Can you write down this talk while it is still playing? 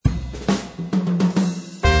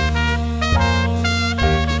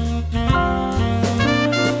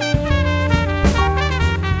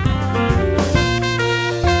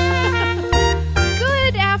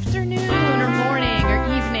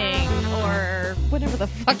whatever the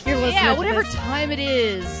fuck you're listening Yeah, to whatever this. time it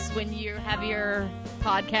is when you have your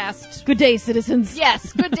podcast. Good day, citizens.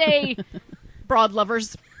 Yes, good day, broad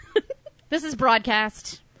lovers. This is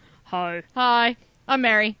Broadcast. Hi. Hi, I'm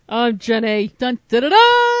Mary. I'm Jenny. Dun, dun, dun, dun.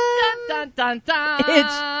 Dun, dun, dun, dun.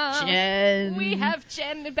 It's Jen. We have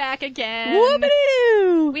Jen back again.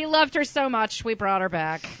 Whoopity-doo. We loved her so much, we brought her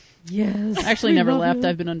back. Yes. I actually We never love left. you.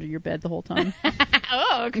 I've been under your bed the whole time.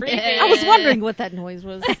 Oh, creepy. I was wondering what that noise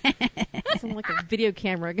was. Sounded like a video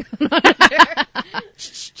camera going on.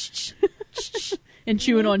 And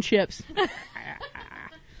chewing on chips.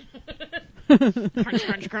 Crunch,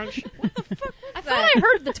 crunch, crunch. I thought I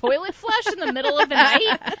heard the toilet flush in the middle of the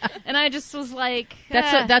night, and I just was like,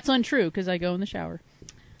 That's untrue because I go in the shower.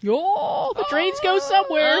 Oh, the drains go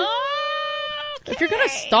somewhere. If you're gonna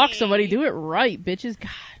stalk somebody, do it right, bitches. God,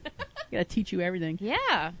 I gotta teach you everything.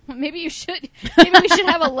 Yeah, maybe you should. Maybe we should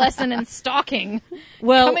have a lesson in stalking.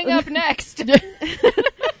 Well, Coming up next.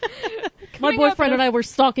 my boyfriend and I were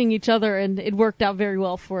stalking each other, and it worked out very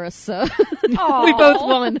well for us. So Aw. we both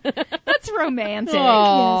won. That's romantic.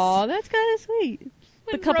 Oh, that's kind of sweet.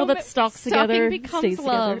 The couple that stalks together becomes stays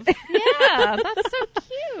love. together. Yeah, that's so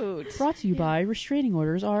cute. Brought to you by Restraining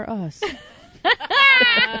Orders Are Us.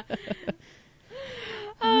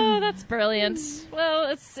 Oh, that's brilliant.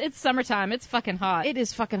 Well, it's summertime. It's fucking hot. It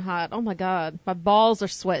is fucking hot. Oh my god, my balls are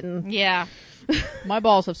sweating. Yeah. My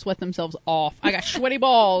balls have sweat themselves off. I got sweaty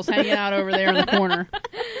balls hanging out over there in the corner.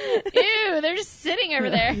 Ew, they're just sitting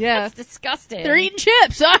over there. Yeah. That's disgusting. They're eating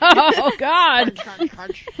chips. Oh, God.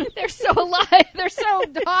 They're so alive. They're so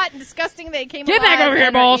hot and disgusting. They came Get alive back over here,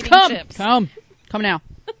 and are balls. eating Come. chips. Come. Come now.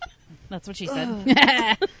 That's what she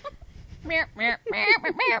said.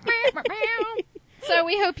 So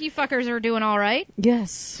we hope you fuckers are doing all right.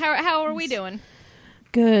 Yes, How are we doing?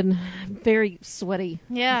 good. Very sweaty.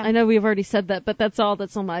 Yeah. I know we've already said that, but that's all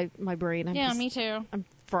that's on my brain. Me too. I'm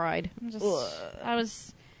fried. I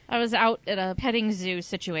was out at a petting zoo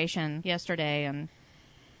situation yesterday, and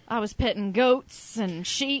I was petting goats and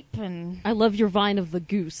sheep and I love your vine of the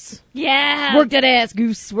goose. yeah. Work that ass,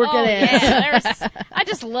 goose. Work Oh, that ass. yeah, I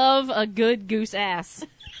just love a good goose ass.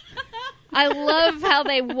 I love how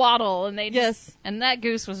they waddle and they just, Yes. and that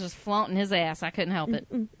goose was just flaunting his ass. I couldn't help it.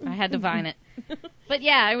 I had to vine it. But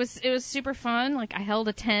yeah, it was super fun. Like I held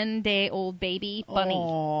a 10-day-old baby bunny.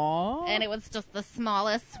 Aww. And it was just the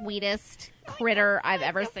smallest, sweetest critter I've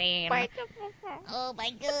ever seen. Oh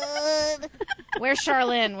my god. Where's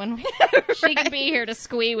Charlene when she can be here to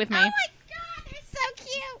squee with me? Oh my god, they're so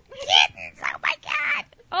cute. Kittens, oh my god.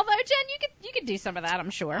 Although Jen, you could do some of that, I'm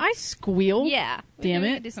sure. I squeal. Yeah. Damn we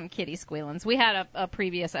it. could do some kitty squealings. We had a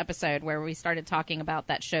previous episode where we started talking about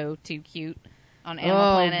that show Too Cute on Animal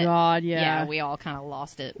Oh, Planet. God, yeah. Yeah, we all kind of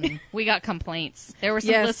lost it. And we got complaints. There were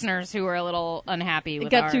some Yes. listeners who were a little unhappy with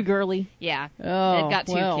It got our... too girly. Yeah. Oh, it got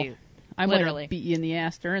too well. cute. I might Literally. have beat you in the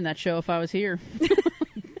ass during that show if I was here.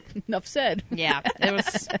 Enough said. Yeah, it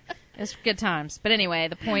was good times. But anyway,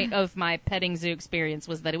 the point of my petting zoo experience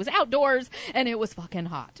was that it was outdoors and it was fucking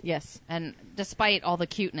hot. Yes. And despite all the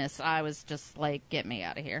cuteness, I was just like, get me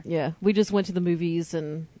out of here. Yeah. We just went to the movies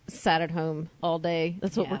and sat at home all day.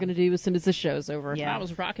 That's what Yeah. we're going to do as soon as the show's over. Yeah. I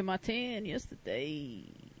was rocking my tan yesterday.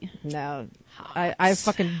 No. I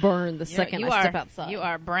fucking burn the second I step outside. You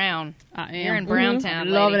are brown. I am. You're in Browntown, I'm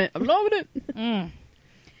loving lady. it. I'm loving it.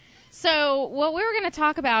 So, what we were going to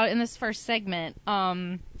talk about in this first segment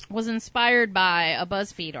was inspired by a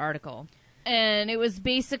BuzzFeed article. And it was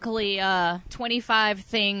basically 25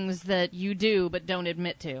 things that you do but don't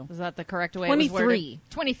admit to. Is that the correct way it was 23. worded?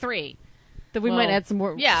 23. That we Well, might add some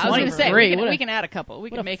more. Yeah, I was going to say, 23. we What a- can add a couple. We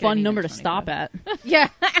What can a make it fun an number even to stop 25. at. Yeah.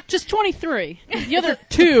 Just 23. The other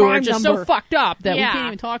two are prime just number. so fucked up that Yeah. we can't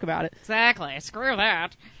even talk about it. Exactly. Screw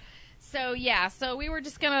that. So, yeah. So, we were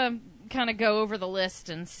just going to kind of go over the list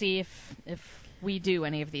and see if we do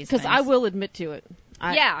any of these things. Because I will admit to it.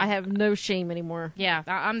 Yeah. I have no shame anymore. Yeah,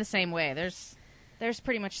 I'm the same way. There's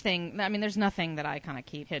pretty much there's nothing that I kind of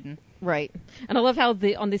keep hidden. Right. And I love how on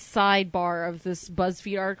the sidebar of this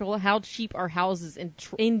BuzzFeed article, how cheap are houses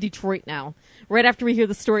in Detroit now. Right after we hear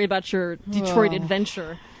the story about your Detroit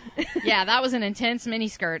adventure. Yeah, that was an intense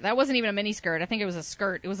miniskirt. That wasn't even a miniskirt. I think it was a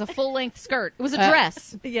skirt. It was a full-length skirt. It was a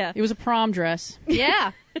dress. Yeah. It was a prom dress.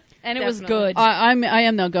 Yeah. And it was Definitely. good. I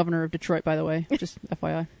am now governor of Detroit, by the way. Just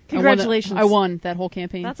FYI. Congratulations. I won that whole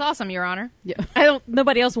campaign. That's awesome, Your Honor. Yeah.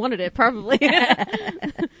 Nobody else wanted it, probably.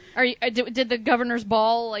 Are you, did the governor's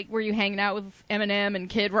ball, like, were you hanging out with Eminem and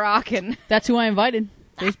Kid Rock? And That's who I invited.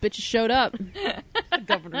 Those bitches showed up.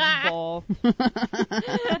 Governor's ball. What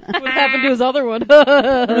happened to his other one?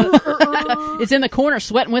 It's in the corner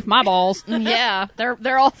sweating with my balls. Yeah,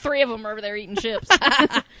 they're all three of them over there eating chips.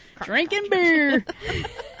 Drinking beer.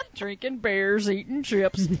 Drinking beers, eating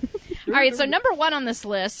chips. All right, so number one on this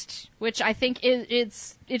list, which I think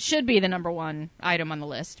it should be the number one item on the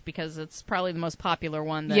list because it's probably the most popular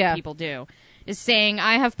one that people do, is saying,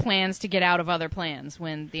 I have plans to get out of other plans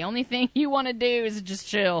when the only thing you want to do is just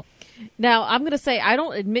chill. Now, I'm going to say I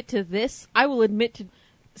don't admit to this. I will admit to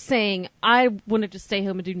saying I wanted to stay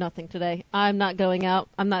home and do nothing today. I'm not going out.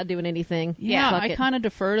 I'm not doing anything. Yeah, Fuck I it. kind of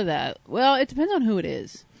defer to that. Well, it depends on who it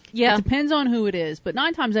is. Yeah. It depends on who it is. But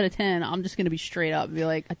 9 times out of 10, I'm just going to be straight up and be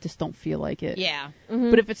like, I just don't feel like it. Yeah. Mm-hmm.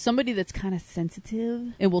 But if it's somebody that's kind of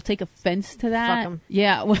sensitive and will take offense to that. Fuck 'em.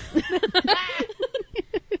 Yeah. Well,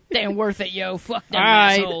 They ain't worth it, yo. Fuck them all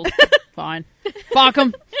right. assholes. Fine. Fuck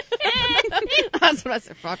them. That's what I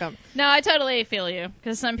said. Fuck them. No, I totally feel you.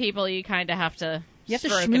 Because some people you kind of have to You have to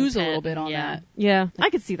stroke and schmooze a pet. little bit on Yeah. that. Yeah, I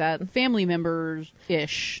could see that. Family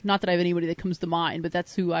members-ish. Not that I have anybody that comes to mind, but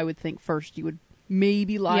that's who I would think first you would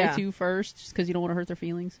maybe lie to first, just because you don't want to hurt their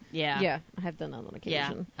feelings. Yeah. Yeah, I have done that on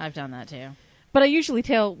occasion. Yeah, I've done that too. But I usually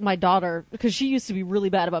tell my daughter, because she used to be really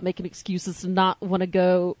bad about making excuses to not want to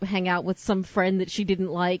go hang out with some friend that she didn't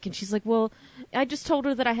like. And she's like, well, I just told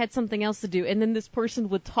her that I had something else to do. And then this person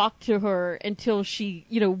would talk to her until she,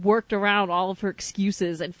 worked around all of her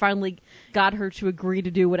excuses and finally got her to agree to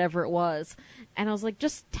do whatever it was. And I was like,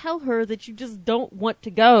 just tell her that you just don't want to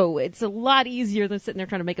go. It's a lot easier than sitting there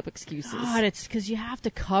trying to make up excuses. God, it's because you have to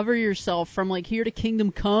cover yourself from like here to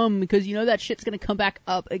kingdom come because you know that shit's gonna come back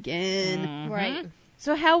up again. Right.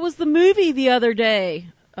 So how was the movie the other day?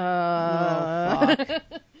 Oh, fuck.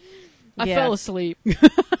 I Yeah. fell asleep.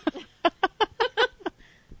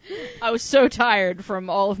 I was so tired from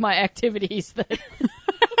all of my activities that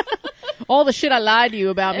All the shit I lied to you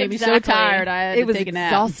about made me so Exactly. tired I had It to was take a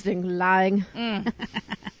nap. exhausting lying.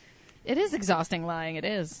 it is exhausting lying. It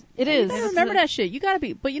is. It is. I remember that shit. You gotta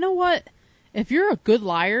be, but you know what? If you're a good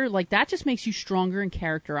liar, like that just makes you stronger in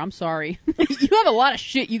character. I'm sorry. You have a lot of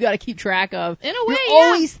shit you gotta keep track of. In a way, You're yeah.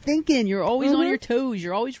 always thinking. You're always on Mhm. your toes.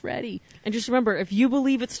 You're always ready. And just remember, if you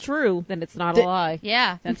believe it's true, then it's not a lie.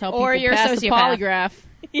 Yeah. That's how or people you're pass a the sociopath. polygraph.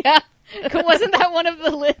 Yeah. Wasn't that one of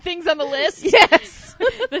the things on the list? Yes.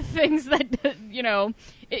 The things that,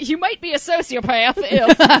 you might be a sociopath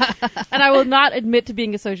if... And I will not admit to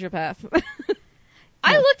being a sociopath.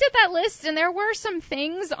 I looked at that list and there were some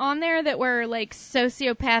things on there that were like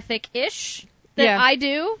sociopathic-ish that Yeah. I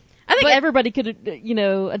do. I think But- everybody could,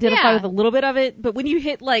 identify Yeah. with a little bit of it. But when you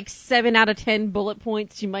hit like 7 out of 10 bullet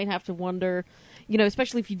points, you might have to wonder,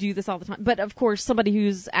 especially if you do this all the time. But of course, somebody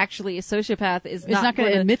who's actually a sociopath is It's not going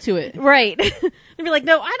to gonna- admit to it. Right. They'd be like,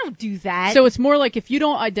 no, I don't do that. So it's more like if you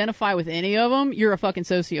don't identify with any of them, you're a fucking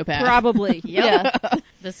sociopath. probably. Yeah.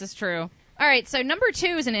 This is true. All right, so number 2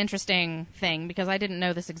 is an interesting thing because I didn't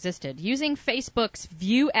know this existed. Using Facebook's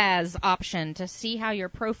View As option to see how your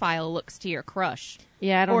profile looks to your crush.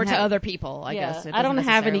 Yeah, I don't Or to have- other people, I guess. It I don't doesn't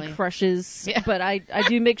have any necessarily- crushes, Yeah. but I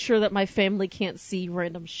do make sure that my family can't see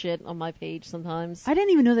random shit on my page sometimes. I didn't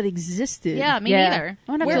even know that existed. Yeah, me Yeah. neither.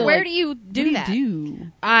 I'm gonna have Where, to, where like, do you What do do that? you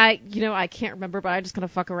do? I can't remember, but I just kind of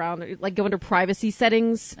fuck around, like go under privacy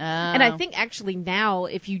settings. And I Oh. think actually now,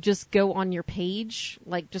 if you just go on your page,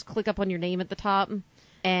 like just click up on your name at the top,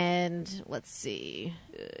 and let's see,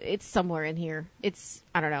 it's somewhere in here. It's,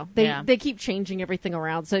 I don't know. They keep changing everything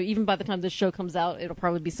around, so even by the time this show comes out, it'll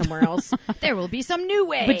probably be somewhere else. There will be some new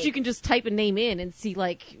way. But you can just type a name in and see,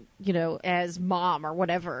 like, as mom or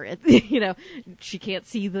whatever. She can't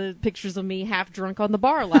see the pictures of me half drunk on the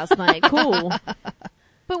bar last night. Cool.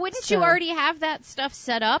 But wouldn't So- you already have that stuff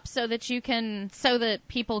set up so that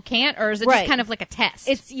people can't, or is it Right. just kind of like a test?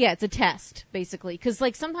 It's a test, basically. Because,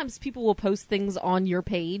 like, sometimes people will post things on your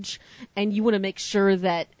page, and you want to make sure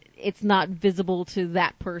that it's not visible to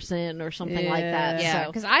that person or something like that. yeah, So,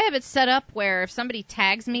 because I have it set up where if somebody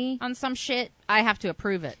tags me on some shit, I have to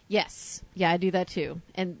approve it. yes. Yeah, I do that, too.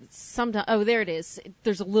 And sometimes, oh, there it is.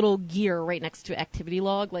 There's a little gear right next to activity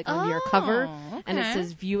log, like on your cover. And it okay.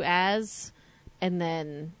 says view as, and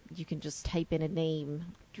then you can just type in a name.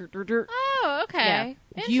 Oh, okay.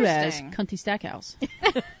 You as Interesting. Cunty Stackhouse.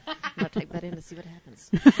 I'm going to type that in to see what happens.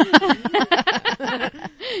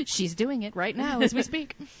 She's doing it right now as we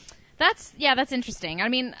speak. That's interesting. I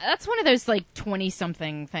mean, that's one of those like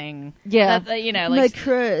 20-something thing. Yeah. That, My like.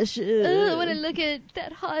 crush. I want to look at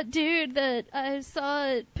that hot dude that I saw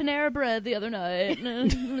at Panera Bread the other night. And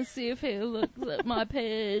I'm gonna see if he looks at my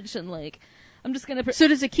page and like, I'm just gonna. So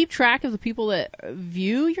does it keep track of the people that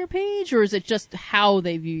view your page, or is it just how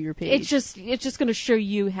they view your page? It's just going to show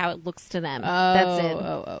you how it looks to them. That's it.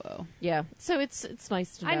 Oh. Yeah. So it's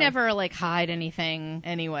nice to know. I never like hide anything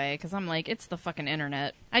anyway because I'm like, it's the fucking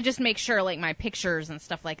internet. I just make sure like my pictures and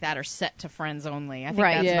stuff like that are set to friends only. I think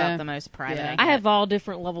that's about the most private. Yeah. I I have all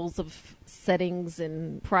different levels of settings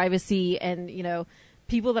and privacy, and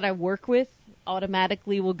people that I work with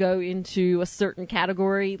automatically will go into a certain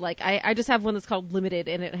category. Like I just have one that's called limited,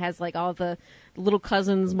 and it has like all the little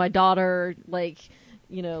cousins, my daughter, like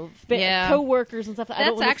co-workers and stuff. I don't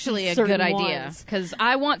That's wanna actually see a certain good idea ones. because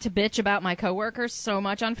I want to bitch about my coworkers so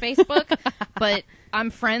much on Facebook, but I'm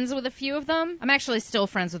friends with a few of them. I'm actually still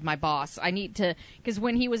friends with my boss. I need to, because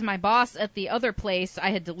when he was my boss at the other place,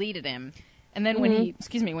 I had deleted him. And then when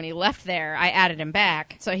he left there, I added him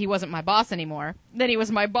back, so he wasn't my boss anymore. Then he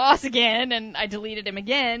was my boss again, and I deleted him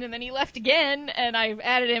again, and then he left again, and I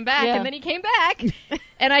added him back, and then he came back,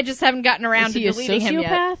 and I just haven't gotten around to deleting him yet. Is he a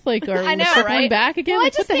sociopath? Like, are I know, we circling right? back again? Well,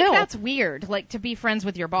 Like, I just what the think hell? that's weird, like to be friends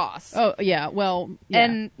with your boss. Oh yeah, well, yeah.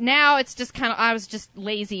 And now it's just kind of, I was just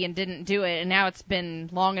lazy and didn't do it, and now it's been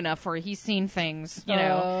long enough where he's seen things, I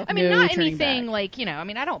mean, no not turning anything back. like, I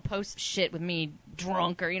mean, I don't post shit with me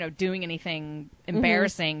drunk or, doing anything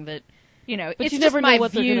embarrassing that, But it's you just never know my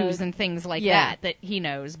what they're views gonna- and things like Yeah. that he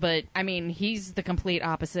knows. But, I mean, he's the complete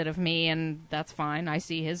opposite of me, and that's fine. I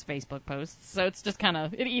see his Facebook posts, so it's just kind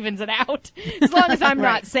of, it evens it out. As long as I'm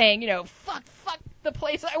not saying, fuck the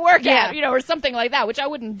place I work at, or something like that, which I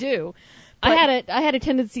wouldn't do. I had a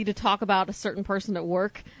tendency to talk about a certain person at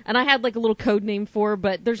work, and I had like a little code name for her,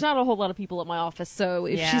 but there's not a whole lot of people at my office, so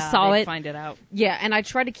if she saw they'd it, find it out. yeah, and I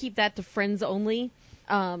try to keep that to friends only.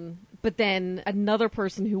 But then another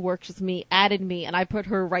person who works with me added me, and I put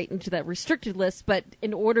her right into that restricted list. But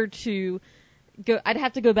in order to go, I'd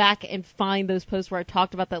have to go back and find those posts where I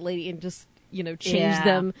talked about that lady and just change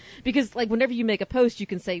them, because like whenever you make a post you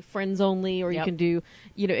can say friends only, or you can do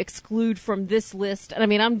exclude from this list, and I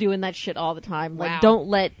mean I'm doing that shit all the time. Like don't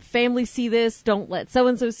let family see this, don't let so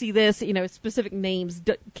and so see this, specific names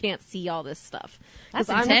can't see all this stuff. That's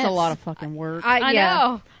That's intense. a lot of fucking work. I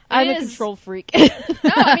know. I'm It a is. control freak. No,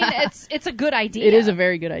 I mean it's a good idea. It is a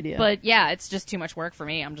very good idea. But yeah, it's just too much work for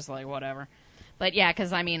me. I'm just like whatever. But yeah,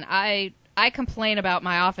 because I mean I complain about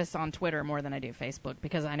my office on Twitter more than I do Facebook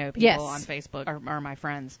because I know people on Facebook are my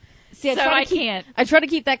friends. See, I can't. I try to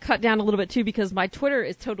keep that cut down a little bit too, because my Twitter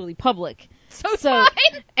is totally public. So fine.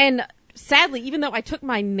 And sadly, even though I took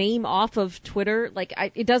my name off of Twitter, like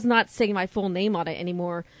it does not say my full name on it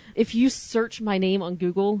anymore. If you search my name on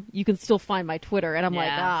Google, you can still find my Twitter, and I'm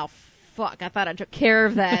like, oh fuck, I thought I took care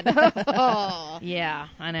of that. Yeah,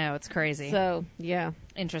 I know, it's crazy. So yeah,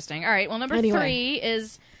 Interesting. All right. Well, number Anyway. 3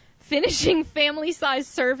 is finishing family-sized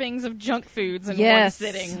servings of junk foods in one Yes.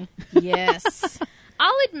 sitting. yes.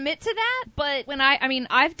 I'll admit to that, but when I mean,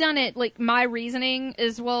 I've done it. Like my reasoning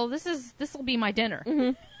is, well, this will be my dinner,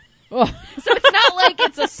 Oh. so it's not like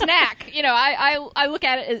it's a snack. I look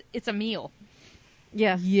at it as it's a meal.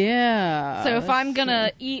 Yeah. Yeah. So if that's I'm gonna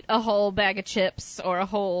true. eat a whole bag of chips or a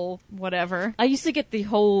whole whatever, I used to get the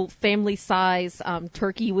whole family size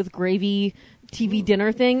turkey with gravy TV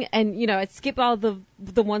dinner thing, and I'd skip all the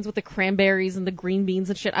ones with the cranberries and the green beans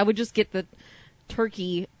and shit. I would just get the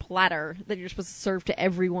turkey platter that you're supposed to serve to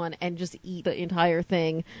everyone and just eat the entire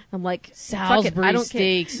thing. I'm like, fuck it, Salisbury I don't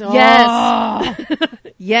steaks. Care. Oh. Yes.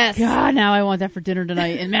 Yes. God, now I want that for dinner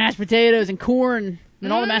tonight. And mashed potatoes and corn.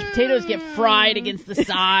 And all the mashed potatoes get fried against the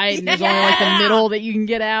side, and there's only like the middle that you can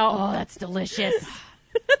get out. oh, that's delicious.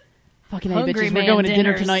 Fucking Hungry bitches, we're man going to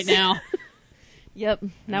dinner dinners. tonight now. Yep.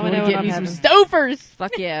 Now I I'm know gonna what get I'm me some having. Stofers.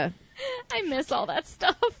 Fuck yeah. I miss all that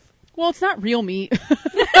stuff. Well, it's not real meat.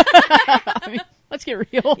 I mean, let's get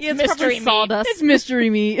real. Yeah, it's Mystery probably meat. sawdust. It's mystery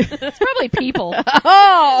meat. It's probably people.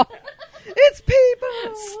 Oh, it's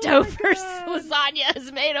people. Stouffer's lasagna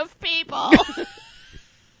is made of people.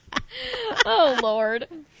 Oh Lord!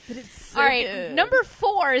 All right, good. number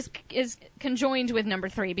 4 is conjoined with number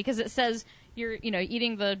 3 because it says you're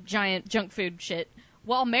eating the giant junk food shit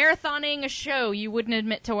while marathoning a show you wouldn't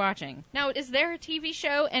admit to watching. Now, is there a TV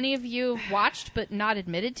show any of you have watched but not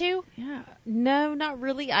admitted to? Yeah. No, not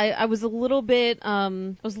really. I was a little bit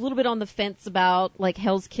on the fence about like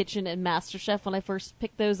Hell's Kitchen and MasterChef when I first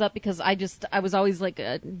picked those up, because I was always like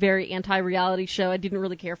a very anti-reality show. I didn't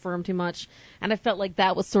really care for them too much, and I felt like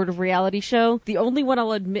that was sort of reality show. The only one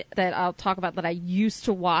I'll admit that I'll talk about that I used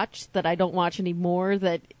to watch that I don't watch anymore,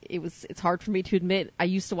 that it's hard for me to admit, I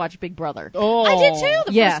used to watch Big Brother. Oh, I did too. too.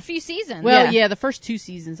 The Yeah. first few seasons. Well, Yeah. the first 2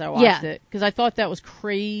 seasons I watched it because I thought that was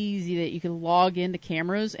crazy that you could log into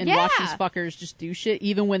cameras and watch these fuckers just do shit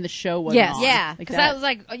even when the show wasn't Yes. on. Yeah, Like because that was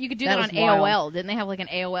like you could do that that on was wild. AOL. Didn't they have like an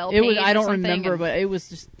AOL? It was. page I or don't something? remember, And- but it was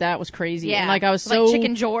just that was crazy. yeah, And like I was like so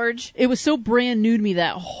Chicken George. It was so brand new to me,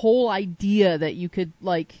 that whole idea that you could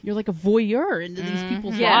like you're like a voyeur into these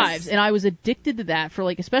people's Yes. lives, and I was addicted to that for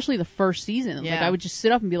like especially the first season. Like Yeah. I would just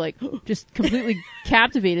sit up and be like just completely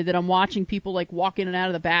captivated that I'm watching people like walk in and out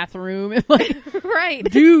of the bathroom and like Right.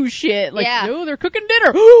 do shit. Like, Yeah. oh, they're cooking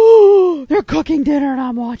dinner. They're cooking dinner, and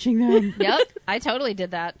I'm watching them. Yep, I totally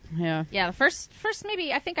did that. Yeah. Yeah, the first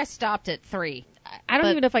maybe I think I stopped at 3. I don't But-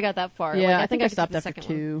 even know if I got that far. Yeah, Like, I think I got to stopped the after second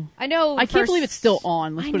one. 2. I know. I can't believe it's still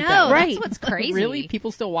on. Let's I put know. it that way. That's Right. what's crazy. Really?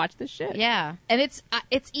 People still watch this shit? Yeah, and it's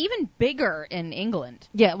even bigger in England.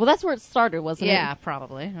 Yeah, well, that's where it started, wasn't it? Yeah,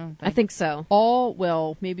 probably. I think so. All,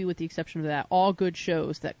 well, maybe with the exception of that, all good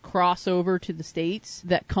shows that cross over to the States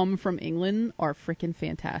that come from England are freaking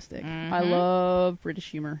fantastic. I love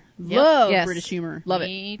British humor. Love Yes. British humor. Love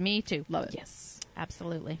it. Me too. Love it. Yes.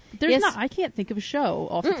 Absolutely. There's Yes. not, I can't think of a show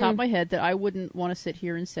off the top of my head that I wouldn't want to sit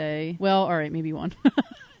here and say, well, all right, maybe one.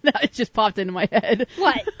 No, it just popped into my head.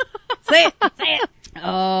 What? Say it. Say it.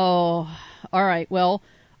 Oh, all right. Well,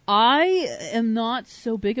 I am not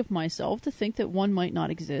so big of myself to think that one might not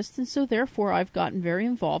exist, and so therefore I've gotten very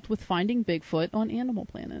involved with finding Bigfoot on Animal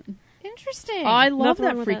Planet. Interesting. I love Nothing that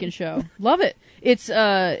wrong with freaking that. show. Love it. It's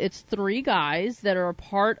 3 guys that are a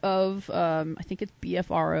part of I think it's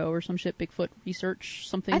BFRO or some shit, Bigfoot Research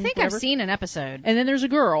something. I think whatever. I've seen an episode. And then there's a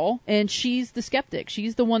girl, and she's the skeptic.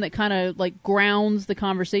 She's the one that kind of like grounds the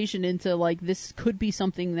conversation into like this could be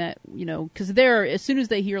something that, you know, because they're, as soon as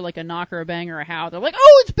they hear like a knock or a bang or a howl, they're like,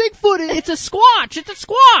 oh, it's Bigfoot! It's a squatch! It's a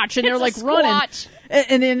squatch! And they're like a running. squatch.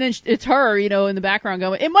 And then it's her, you know, in the background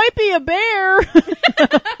going, it might be a bear.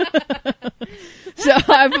 So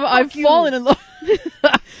I've fallen in love.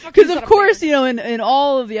 Because of course, you know, in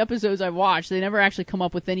all of the episodes I've watched, they never actually come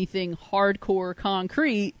up with anything hardcore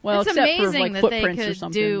concrete. Well, It's except for amazing like that they footprints or could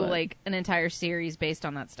something. do but- like an entire series based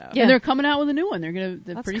on that stuff. and they're coming out with a new one. They're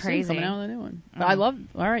That's pretty crazy. soon coming out with a new one. But I love.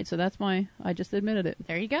 All right, so that's I just admitted it.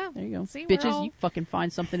 There you go. There you go, See, we're bitches. all- You fucking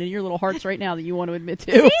find something in your little hearts right now that you want to admit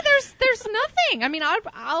to. See, there's nothing. I mean,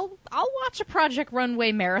 I'll watch a Project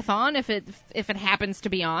Runway marathon if it happens to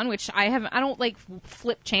be on, which I don't like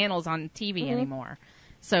flip channels on TV anymore,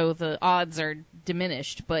 so the odds are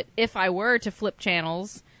diminished. But if I were to flip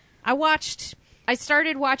channels, I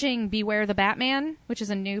started watching Beware the Batman, which is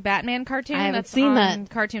a new Batman cartoon. I haven't that's seen on that.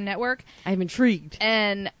 Cartoon Network, I'm intrigued.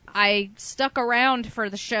 and I stuck around for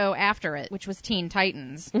the show after it, which was Teen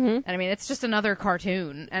Titans. And I mean, it's just another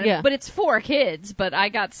cartoon, Yeah. but it's for kids. But I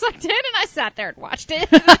got sucked in, and I sat there and watched it.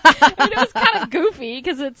 And it was kind of goofy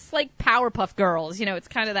because it's like Powerpuff Girls. You know, it's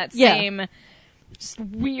kind of that Yeah. same just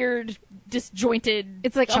weird, disjointed.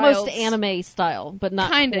 It's like almost anime style, but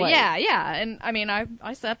not Kind of, quite. yeah. And I mean, I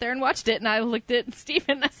sat there and watched it, and I looked at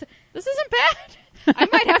Steven and I said, "This isn't bad. I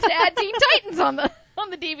might have to add Teen Titans on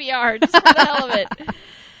the DVR just for the hell of it."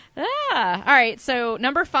 All right. So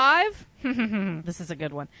number 5. This is a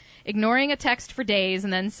good one. Ignoring a text for days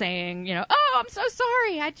and then saying, you know, "Oh, I'm so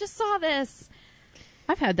sorry. I just saw this."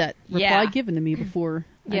 I've had that reply Yeah. given to me before.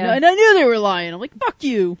 Yeah. and I knew they were lying. I'm like, fuck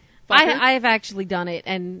you. fucker. I've actually done it,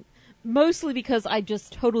 and mostly because I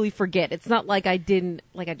just totally forget. It's not like I didn't,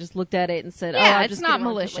 like I just looked at it and said, "Oh, Yeah, I'll it's just not get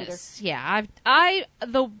around to it later." malicious. Yeah, I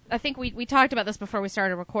think we talked about this before we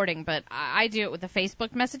started recording, but I do it with the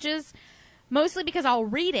Facebook messages. Mostly because I'll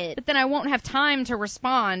read it, but then I won't have time to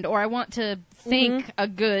respond, or I want to think a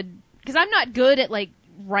good, because I'm not good at like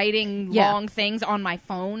writing Yeah. long things on my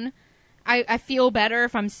phone. I feel better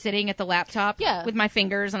if I'm sitting at the laptop Yeah. with my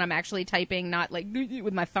fingers and I'm actually typing, not like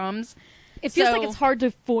with my thumbs. It feels So- like it's hard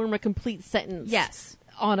to form a complete sentence. Yes.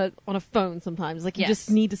 On a phone sometimes. Like you Yes.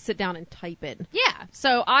 just need to sit down and type it. Yeah,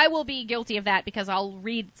 so I will be guilty of that because I'll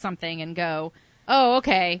read something and go, "Oh,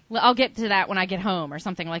 okay, well, I'll get to that when I get home," or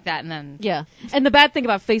something like that, and then Yeah. And the bad thing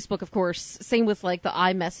about Facebook, of course, same with like the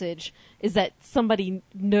iMessage, is that somebody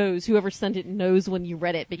knows, whoever sent it knows when you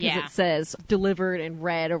read it because Yeah. it says delivered and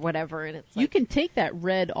read or whatever, and it's like, You can take that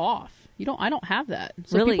red off. I don't have that.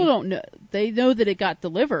 So Really? people don't know. They know that it got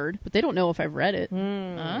delivered, but they don't know if I've read it.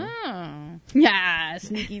 oh. Yeah,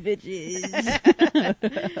 sneaky bitches.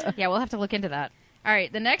 Yeah, we'll have to look into that. All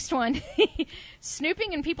right, the next one,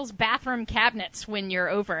 snooping in people's bathroom cabinets when you're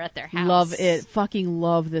over at their house. Love it. Fucking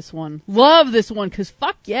love this one. Love this one, because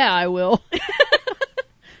fuck yeah, I will.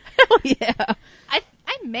 Hell yeah.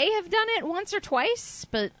 I may may have done it once or twice,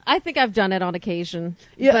 but I think I've done it on occasion.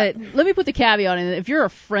 Yeah, But let me put the caveat in it. If you're a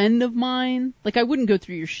friend of mine, like, I wouldn't go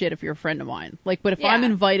through your shit if you're a friend of mine. Like, but if I'm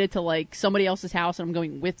invited to, like, somebody else's house and I'm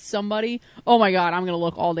going with somebody, oh my God, I'm going to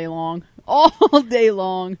look all day long. All day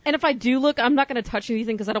long. and if I do look, I'm not going to touch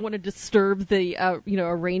anything because I don't want to disturb the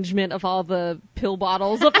arrangement of all the pill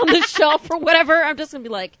bottles up on the shelf or whatever. I'm just going to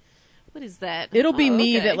be like, what is that? It'll be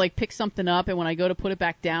me okay. that, like, picks something up, and when I go to put it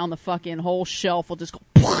back down, the fucking whole shelf will just go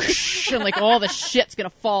whoosh, and, like, all the shit's going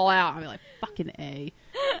to fall out. I'll be like, fucking A.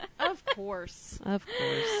 Of course. Of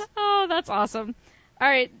course. oh, that's awesome. All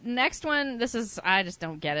right, next one. I just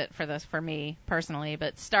don't get it for me personally,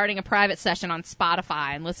 but starting a private session on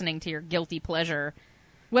Spotify and listening to your guilty pleasure,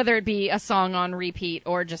 whether it be a song on repeat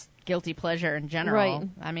or just guilty pleasure in general. Right.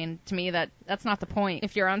 I mean, to me, that's not the point.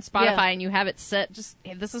 If you're on Spotify and you have it set, just,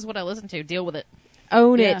 hey, this is what I listen to. Deal with it.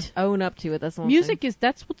 Own it. Own up to it. That's one Music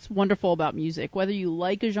that's what's wonderful about music. Whether you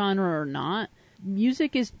like a genre or not,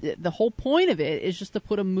 music is, the whole point of it is just to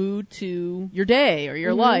put a mood to your day or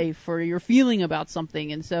your life or your feeling about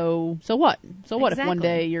something. And so what? So what if one Exactly.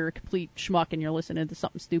 day you're a complete schmuck and you're listening to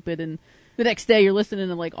something stupid and the next day you're listening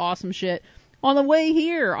to, like, awesome shit? On the way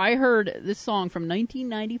here, I heard this song from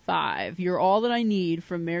 1995, You're All That I Need,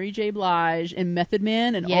 from Mary J. Blige and Method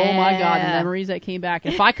Man, and oh my God, the memories that came back.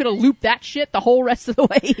 If I could have looped that shit the whole rest of the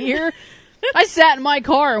way here, I sat in my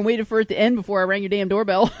car and waited for it to end before I rang your damn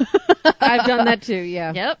doorbell. I've done that too,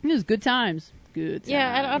 yeah. Yep. It was good times. Good times.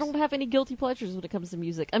 Yeah, I don't have any guilty pleasures when it comes to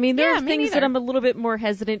music. I mean, there Yeah, are me things that neither. I'm a little bit more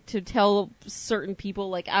hesitant to tell certain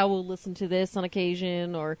people, like, I will listen to this on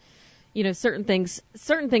occasion, or, certain things.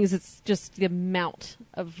 Certain things, it's just the amount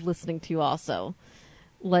of listening to also.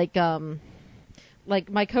 Like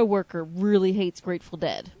my coworker really hates Grateful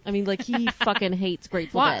Dead. I mean, like, he fucking hates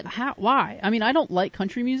Grateful Why? Dead. Why? I mean, I don't like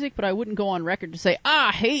country music, but I wouldn't go on record to say,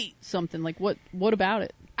 I hate something. Like, what about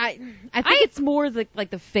it? I think it's more the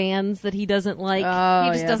fans that he doesn't like.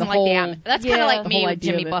 He just doesn't like the atmosphere. That's kind of like the me whole with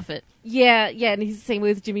idea Jimmy of it. Buffett. Yeah, and he's the same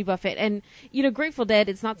way with Jimmy Buffett. And, Grateful Dead,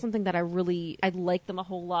 it's not something that I like them a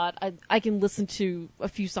whole lot. I can listen to a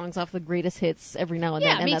few songs off the greatest hits every now and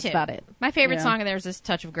then, and me that's too. about it. My favorite Yeah. song of theirs is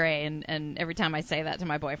Touch of Grey, and every time I say that to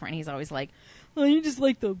my boyfriend, he's always like, "Oh, you just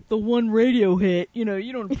like the one radio hit, you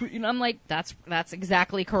don't." I'm like, "That's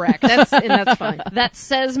exactly correct. That's fine. That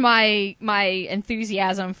says my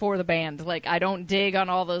enthusiasm for the band. Like, I don't dig on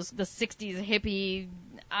all the '60s hippie.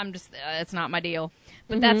 I'm just it's not my deal.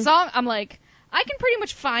 But that song, I'm like, I can pretty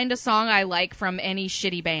much find a song I like from any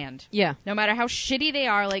shitty band. Yeah. No matter how shitty they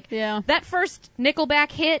are. Like, Yeah. that first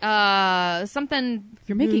Nickelback hit, something.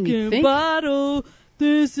 You're making me think. Bottle,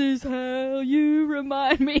 this is how you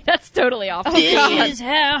remind me. That's totally off. This is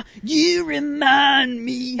how you remind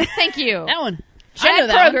me. Thank you. That one. I Chad know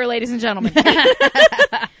that Kroger, ladies and gentlemen.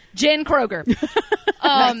 Jen Kroger.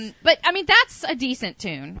 But I mean, that's a decent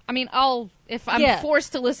tune. I mean, if I'm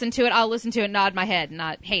forced to listen to it, I'll listen to it, nod my head,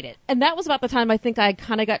 not hate it. And that was about the time I think I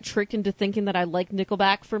kind of got tricked into thinking that I liked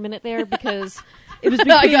Nickelback for a minute there, because it was I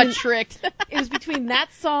between, got tricked. it was between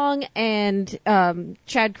that song and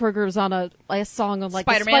Chad Kroger was on a song on, like,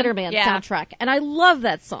 the Spider-Man? Spider-Man Yeah. soundtrack. And I love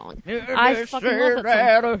that song. I fucking love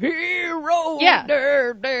that song. A hero. Yeah.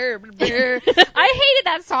 I hated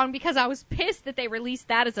that song because I was pissed that they released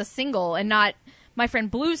that as a single and not My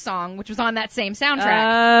Friend Blue's song, which was on that same soundtrack.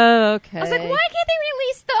 Oh, okay. I was like, why can't they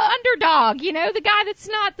release the underdog? The guy that's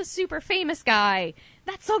not the super famous guy.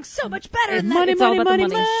 That song's so much better than that. It's all about the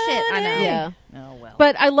money. Shit, I know. Yeah. Oh, well.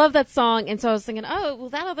 But I love that song, and so I was thinking, oh, well,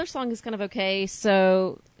 that other song is kind of okay.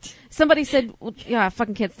 So somebody said, well, yeah, I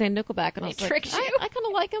fucking can't stand Nickelback. And I was They like, tricked you. I kind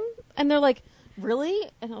of like them. And they're like, really?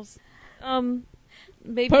 And I was,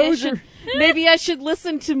 maybe Poser. Maybe I should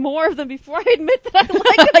listen to more of them before I admit that I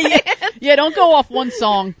like them. Yeah, don't go off one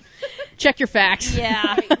song. Check your facts.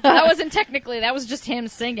 Yeah, that wasn't technically. That was just him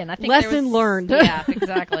singing. I think Lesson learned. Yeah,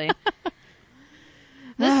 exactly.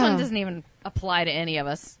 This one doesn't even apply to any of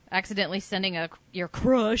us. Accidentally sending your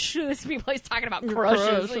crush. This people always talking about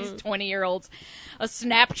crushes. These 20-year-olds. A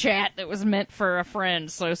Snapchat that was meant for a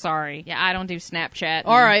friend. So sorry. Yeah, I don't do Snapchat.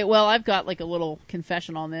 All right, well, I've got like a little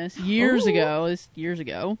confession on this. Years ago,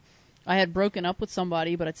 I had broken up with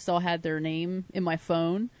somebody, but I still had their name in my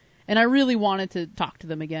phone. And I really wanted to talk to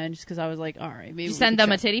them again just because I was like, all right, maybe Did you we send could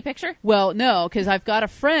them a chat. titty picture? Well, no, because I've got a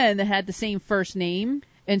friend that had the same first name.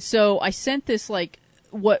 And so I sent this, like,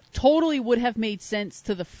 what totally would have made sense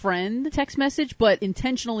to the friend text message, but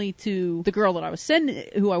intentionally to the girl that I was sending,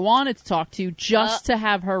 who I wanted to talk to, just to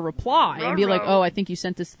have her reply and be like, oh, I think you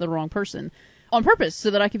sent this to the wrong person. On purpose,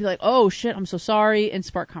 so that I could be like, oh, shit, I'm so sorry, and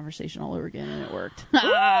spark conversation all over again, and it worked.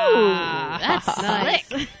 That's Nice.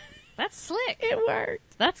 slick. That's slick. It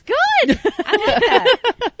worked. That's good. I like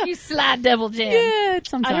that. You sly devil Jen. Yeah,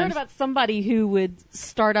 sometimes. I heard about somebody who would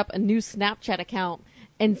start up a new Snapchat account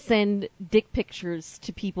and send dick pictures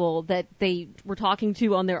to people that they were talking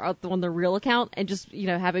to on their real account, and just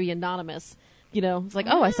have it be anonymous. It's like,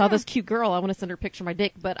 oh, I saw this cute girl. I want to send her a picture of my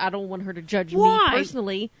dick, but I don't want her to judge me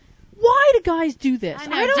personally. Why do guys do this? I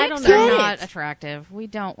know, I don't dicks get are it. not attractive. We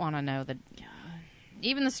don't want to know that.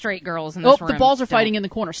 Even the straight girls in this room. The balls are fighting in the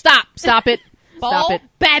corner. Stop it. Stop it.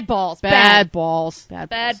 Bad balls. Bad balls.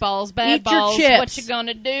 Bad balls. Eat your chips. What you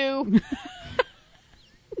gonna do?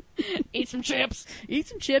 Eat some chips. Eat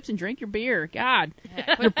some chips and drink your beer. God.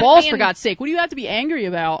 Yeah, Your balls, for God's sake. What do you have to be angry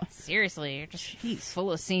about? Seriously, you're just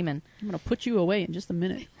full of semen. I'm going to put you away in just a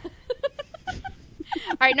minute.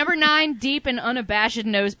 All right, number 9, deep and unabashed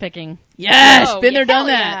nose picking. Yes! Oh, Been there, hell done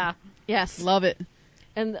that. yeah. Yes. Love it.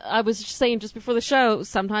 And I was just saying just before the show,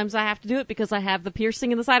 sometimes I have to do it because I have the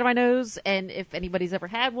piercing in the side of my nose, and if anybody's ever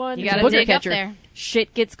had one, You gotta dig catcher. up there.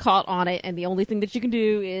 shit gets caught on it, and the only thing that you can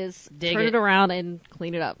do is Dig turn it. it around and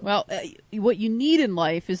clean it up. Well, what you need in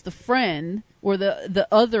life is the friend or the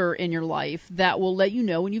other in your life that will let you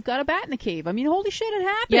know when you've got a bat in the cave. I mean, holy shit, it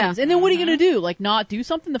happens. Yeah. And then what are you going to do? Like, not do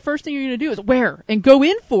something? The first thing you're going to do is where? And go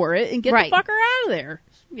in for it and get Right. the fucker out of there.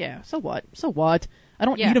 Yeah, so what? So what? I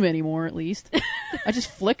don't eat them anymore, at least. I just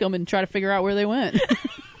flick them and try to figure out where they went.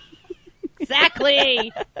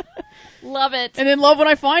 Exactly. Love it. And then love when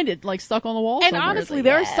I find it, like stuck on the wall And somewhere. honestly, It's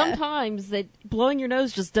there like, are some times that blowing your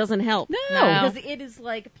nose just doesn't help. No. Because it is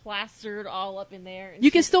like plastered all up in there. And You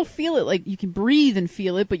can shit. still feel it, like you can breathe and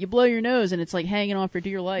feel it, but you blow your nose and it's like hanging on for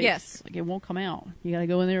dear life. Yes. Like it won't come out. You gotta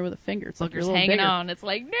go in there with a finger. It's like you're a Booger's little hanging bigger. on. It's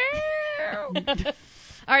like, no.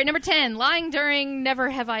 All right, number 10, lying during Never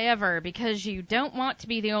Have I Ever, because you don't want to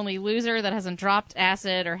be the only loser that hasn't dropped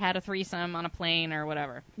acid or had a threesome on a plane or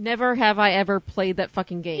whatever. Never have I ever played that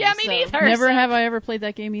fucking game. Yeah, me neither. Never have I ever played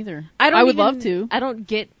that game either. I would love to. I don't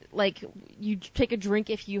get, like, you take a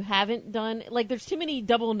drink if you haven't done, like, there's too many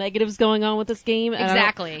double negatives going on with this game. And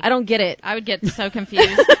Exactly. I don't get it. I would get so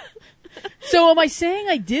confused. So am I saying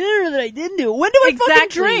I did it or that I didn't do it? When do I fucking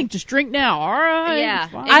Exactly. drink? Just drink now. All right. Yeah,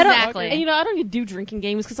 Fine. exactly. And I don't even do drinking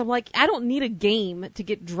games because I'm like, I don't need a game to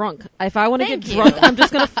get drunk. If I want to Thank get you. drunk, I'm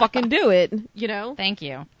just going to fucking do it, Thank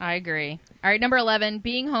you. I agree. All right, number 11,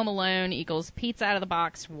 being home alone equals pizza out of the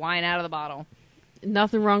box, wine out of the bottle.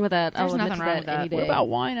 Nothing wrong with that. There's I'll admit nothing to wrong that with that. any day. What about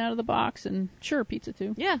wine out of the box and sure, pizza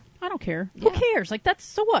too? Yeah. I don't care. Yeah. Who cares? Like that's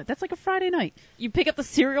so what? That's like a Friday night. You pick up the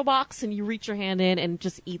cereal box and you reach your hand in and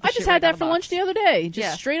just eat the I shit just right had out that of for the lunch box. the other day. Just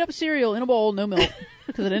Yeah. straight up cereal in a bowl, no milk,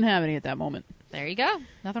 because I didn't have any at that moment. There you go.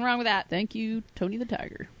 Nothing wrong with that. Thank you, Tony the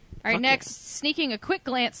Tiger. All right, Fuck next, sneaking a quick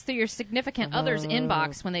glance through your significant other's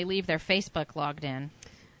inbox when they leave their Facebook logged in.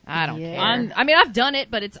 I don't Yeah. care. I mean, I've done it,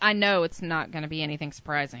 but I know it's not going to be anything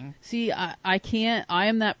surprising. See, I can't. I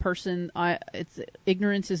am that person. It's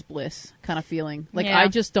ignorance is bliss kind of feeling. Like Yeah. I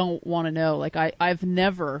just don't want to know. Like I've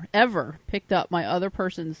never ever picked up my other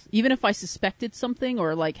person's, even if I suspected something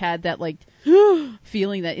or like had that like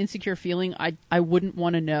feeling, that insecure feeling. I wouldn't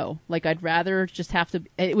want to know. Like I'd rather just have to.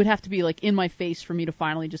 It would have to be like in my face for me to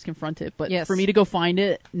finally just confront it. But Yes. for me to go find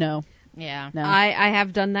it, no, Yeah. no. I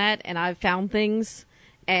have done that, and I've found things,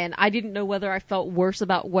 and I didn't know whether I felt worse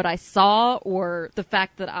about what I saw or the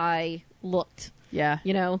fact that I looked, Yeah.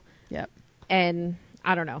 Yep. And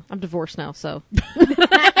I don't know. I'm divorced now, so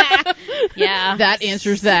Yeah. That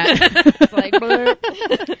answers that. it's like,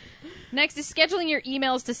 bleh. Next is scheduling your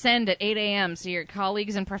emails to send at 8 a.m. so your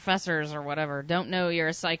colleagues and professors or whatever don't know you're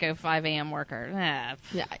a psycho 5 a.m. worker. yeah.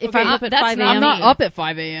 If Okay, I'm up at that's 5 not a.m., I'm not me. up at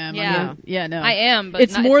 5 a.m. Yeah. I mean, yeah, no. I am, but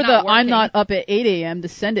it's not, more it's not the I'm working. not up at 8 a.m. to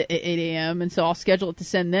send it at 8 a.m. and so I'll schedule it to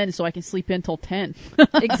send then so I can sleep in till 10.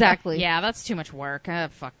 exactly. Yeah, that's too much work.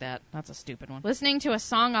 Fuck that. That's a stupid one. Listening to a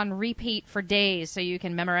song on repeat for days so you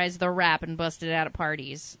can memorize the rap and bust it out at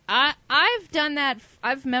parties. I've done that.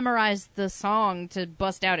 I've memorized the song to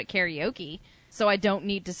bust out at karaoke, so I don't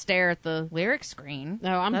need to stare at the lyric screen.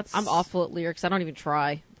 No, I'm That's- awful at lyrics. I don't even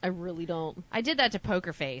try. I really don't. I did that to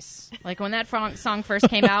Poker Face. Like when that song first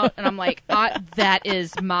came out, and I'm like, that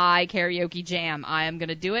is my karaoke jam. I am going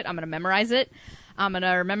to do it. I'm going to memorize it. I'm going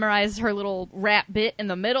to memorize her little rap bit in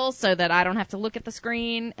the middle so that I don't have to look at the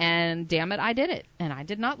screen. And damn it, I did it. And I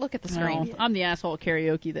did not look at the screen. No, I'm the asshole at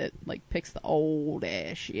karaoke that like picks the old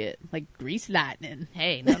ass shit like Grease Lightning.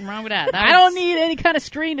 Hey, nothing wrong with that. I don't need any kind of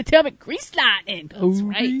screen to tell me Grease Lightning. That's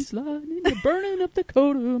right. Grease Lightning, you're burning up the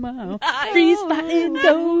Dakota Mile. Grease Lightning,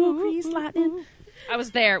 go Grease Lightning. I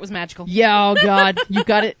was there. It was magical. Yeah, oh God, you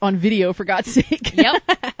got it on video for God's sake. Yep.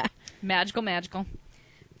 Magical.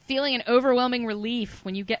 feeling an overwhelming relief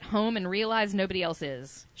when you get home and realize nobody else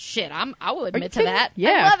is. Shit, I will admit to that.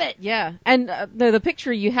 Yeah. I love it. Yeah, and the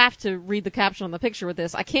picture, you have to read the caption on the picture with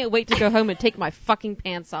this. I can't wait to go home and take my fucking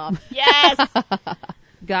pants off. Yes.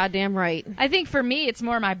 Goddamn right. I think for me, it's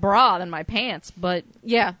more my bra than my pants, but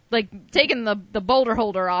Yeah. like taking the boulder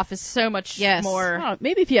holder off is so much Yes. more.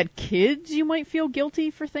 Maybe if you had kids, you might feel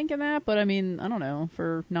guilty for thinking that. But I mean, I don't know.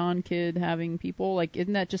 For non-kid having people, like,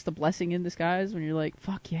 isn't that just a blessing in disguise when you're like,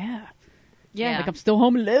 fuck yeah. Yeah. Like, I'm still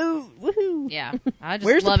home alone. Woohoo. Yeah. I just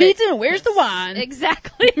Where's the love pizza it. and where's the wine?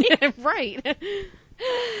 Exactly. Right.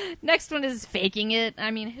 Next one is faking it. I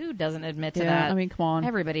mean, who doesn't admit to Yeah, that? I mean, come on.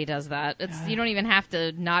 Everybody does that. You don't even have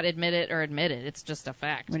to not admit it or admit it. It's just a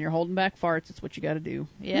fact. When you're holding back farts, it's what you got to do.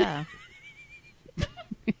 Yeah.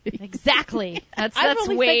 Exactly. That's I've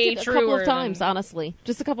only way faked it truer. a couple of times, honestly.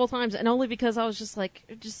 Just a couple of times, and only because I was just like,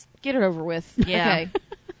 just get it over with. Yeah. Okay.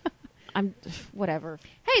 I'm whatever.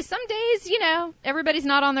 Hey, some days, everybody's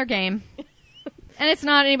not on their game. And it's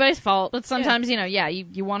not anybody's fault. But sometimes, you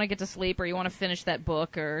want to get to sleep or you want to finish that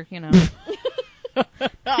book or, It's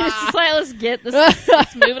just like,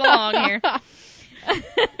 let's move it along here. Oh,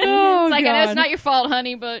 It's like, I know it's God. not your fault,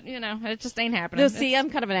 honey, but, it just ain't happening. No, see, I'm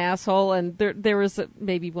kind of an asshole, and there was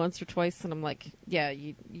maybe once or twice, and I'm like, yeah,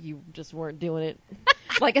 you just weren't doing it.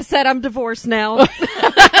 Like I said, I'm divorced now.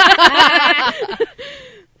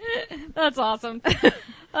 That's awesome.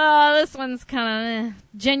 This one's kind of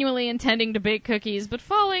genuinely intending to bake cookies, but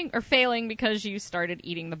failing because you started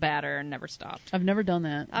eating the batter and never stopped. I've never done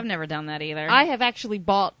that. I've never done that either. I have actually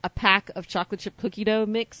bought a pack of chocolate chip cookie dough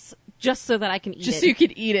mix just so that I can eat Just it. so you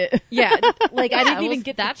could eat it. Yeah, like I Yeah, didn't even well,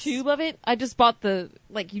 get the that's- tube of it. I just bought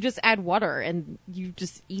you just add water and you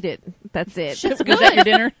just eat it. That's it. Shit's Was that your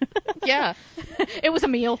dinner? Yeah, It was a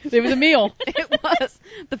meal. It was a meal. it was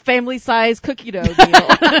the family size cookie dough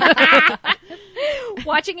meal.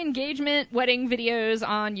 Watching engagement wedding videos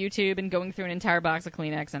on YouTube and going through an entire box of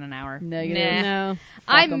Kleenex in an hour. Negative. Nah. No.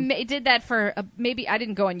 I Fuck 'em. did that for maybe I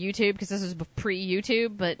didn't go on YouTube because this was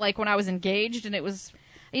pre-YouTube, but like when I was engaged and I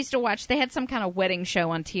used to watch. They had some kind of wedding show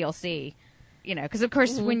on TLC, because of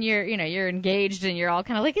course when you're engaged and you're all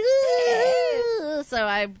kind of like, "Ooh." So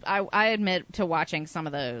I admit to watching some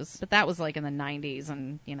of those, but that was like in the 90s,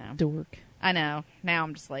 and Dork. I know now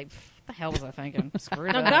I'm just like, what the hell was I thinking? Screw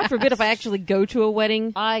Now, that. God forbid if I actually go to a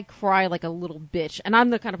wedding, I cry like a little bitch. And I'm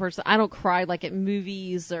the kind of person, I don't cry like at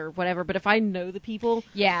movies or whatever, but if I know the people,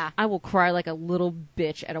 Yeah. I will cry like a little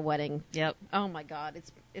bitch at a wedding. Yep. Oh my God,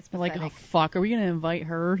 it's They're like, pathetic. oh fuck, are we gonna invite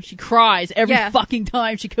her? She cries every Yeah. fucking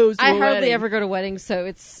time she goes to I a hardly wedding. ever go to weddings, so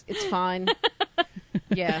it's fine.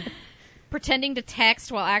 Yeah. Pretending to text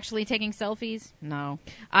while actually taking selfies? No.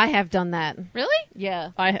 I have done that. Really?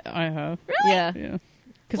 Yeah. I have. Really? Yeah. Yeah.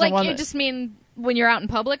 'Cause Like I'm you on just mean when you're out in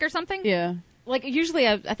public or something? yeah. Like usually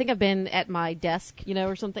I think I've been at my desk,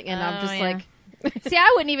 or something, and I'm Oh, just yeah. like, See,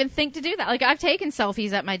 I wouldn't even think to do that. Like I've taken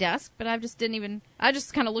selfies at my desk, but I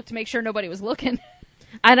just kind of looked to make sure nobody was looking.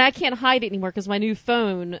 and I can't hide it anymore because my new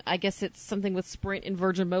phone, I guess it's something with Sprint and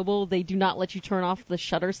Virgin Mobile, they do not let you turn off the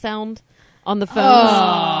shutter sound on the phones.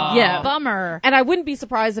 Oh, Yeah. Bummer. And I wouldn't be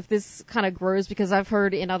surprised if this kind of grows because I've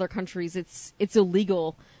heard in other countries it's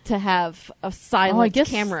illegal to have a silent I guess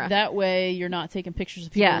camera. that way you're not taking pictures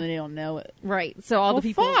of people Yeah. and they don't know it. Right. So all Well, the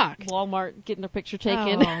people fuck. at Walmart getting their picture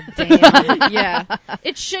taken. Oh, damn. Yeah.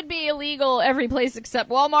 It should be illegal every place except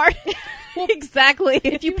Walmart. Exactly.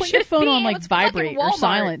 If you You put your should phone be. on like Let's fucking vibrate or Walmart.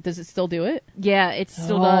 silent, does it still do it? Yeah, it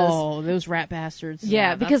still does. Oh, those rat bastards. Yeah,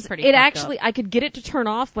 Yeah, that's because pretty it fucked actually, I could get it to turn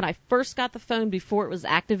off when I first got the phone before it was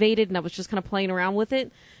activated, and I was just kind of playing around with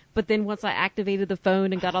it. But then once I activated the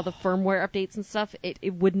phone and got all the firmware updates and stuff,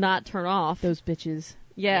 it would not turn off. Those bitches.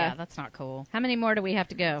 Yeah. That's not cool. How many more do we have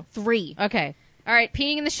to go? 3. Okay. All right.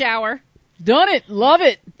 Peeing in the shower. Done it. Love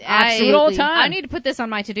it. Do it all the Absolutely. time. I need to put this on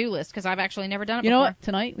my to-do list because I've actually never done it You before. know what?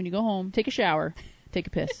 Tonight, when you go home, take a shower, take a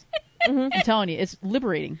piss. I'm telling you, it's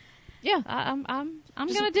liberating. Yeah. I'm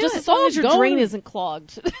Just, gonna do just it. as long as your Go drain to- isn't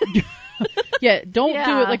clogged. Yeah, don't do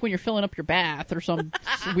Yeah. it like when you're filling up your bath or some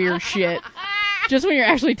weird shit. Just when you're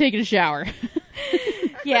actually taking a shower.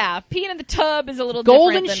 Yeah, peeing in the tub is a little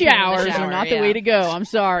Golden different than peeing in the showers shower, are not yeah. the way to go. I'm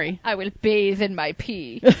sorry. I will bathe in my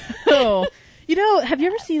pee. Oh. You know, have you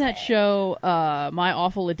ever seen that show, My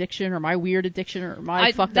Awful Addiction or My Weird Addiction or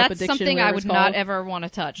My Fucked Up That's Addiction? something I whatever would it's not called? ever want to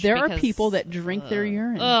touch. There are because- people that drink their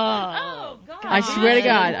urine. Oh, God. I swear to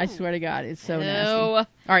God. I swear to God. It's so nasty. No. All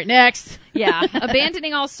right, next. Yeah,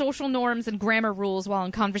 abandoning all social norms and grammar rules while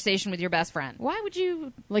in conversation with your best friend. Why would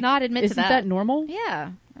you not admit to Isn't that? that normal?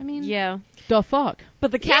 Yeah, I mean, Yeah. The fuck?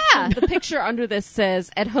 But the caption, the picture under this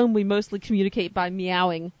says, "At home we mostly communicate by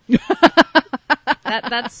meowing."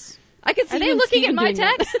 that's I could see Are they you and looking Steven at my doing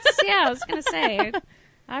that. texts? Yeah, I was going to say.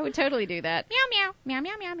 I would totally do that. Meow, meow, meow,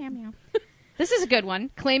 meow, meow, meow, meow. This is a good one.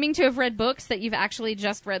 Claiming to have read books that you've actually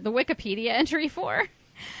just read the Wikipedia entry for.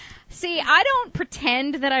 See, I don't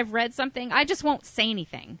pretend that I've read something. I just won't say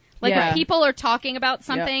anything. Like Yeah. when people are talking about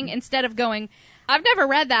something, instead of going, I've never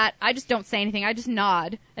read that, I just don't say anything. I just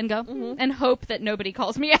nod and go, and hope that nobody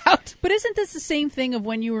calls me out. But isn't this the same thing of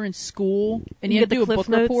when you were in school and You you had get to do the a Cliff book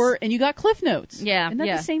Notes? report and you got Cliff Notes? Yeah, Isn't that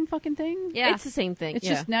yeah. the same fucking thing? Yeah, It's the same thing. It's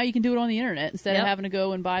yeah. just now you can do it on the internet instead Yep. of having to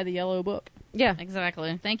go and buy the yellow book. Yeah.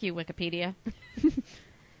 exactly. Thank you, Wikipedia.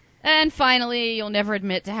 And finally, you'll never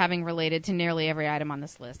admit to having related to nearly every item on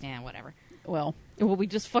this list. Yeah, whatever. Well, Well, we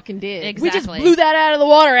just fucking did. Exactly. we just blew that out of the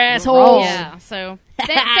water, asshole. Roll. Yeah, so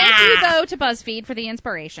thank you, though, to BuzzFeed for the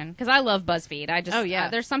inspiration, because I love BuzzFeed. I just, Oh, yeah.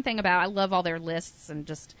 there's something about, I love all their lists and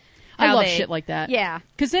just I how love they- shit like that. Yeah.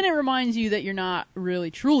 Because then it reminds you that you're not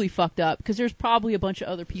really truly fucked up, because there's probably a bunch of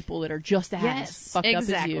other people that are just as Yes, fucked up as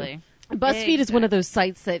you. exactly. BuzzFeed is one of those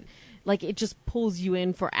sites that, like, it just pulls you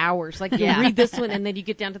in for hours. Like, you Yeah. read this one, and then you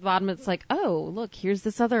get down to the bottom, and it's like, oh, look, here's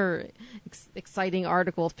this other exciting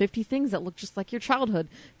article, 50 things that look just like your childhood,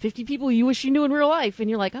 50 people you wish you knew in real life, and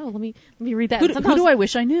you're like, oh, let me read that. Who, And who sometimes do I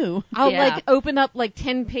wish I knew? I'll, Yeah. like, open up, like,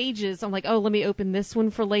 10 pages. I'm like, oh, let me open this one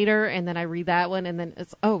for later, and then I read that one, and then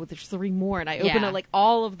it's, oh, there's 3 more, and I open Yeah. up, like,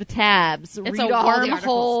 all of the tabs, It's read a all the articles.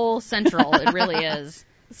 wormhole central. It really is.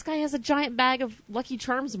 This guy has a giant bag of Lucky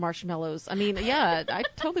Charms marshmallows. I mean, yeah, I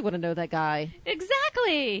totally want to know that guy.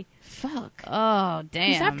 Exactly. Fuck. Oh,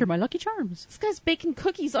 damn. He's after my Lucky Charms. This guy's baking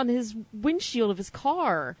cookies on his windshield of his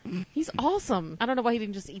car. He's awesome. I don't know why he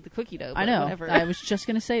didn't just eat the cookie dough. I but know. Whatever. I was just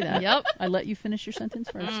going to say that. Yep. I let you finish your sentence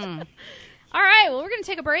first. All right, well, we're going to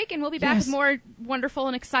take a break, and we'll be back Yes. with more wonderful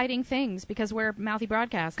and exciting things, because we're Mouthy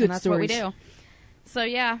Broadcast, Good and that's stories. what we do. So,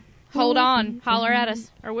 yeah, hold on. Holler at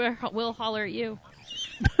us, or we'll holler at you.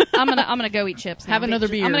 I'm gonna go eat chips now. Have another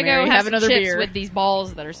beer, I'm gonna Mary. go Have some another chips beer. with these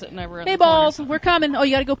balls that are sitting over in Hey, the corner. balls, we're coming. Oh,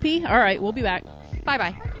 you got to go pee? All right, we'll be back.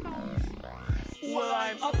 Bye-bye. Well,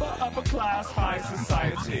 I'm upper class, high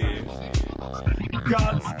society.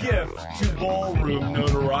 God's gift to ballroom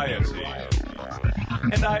notoriety.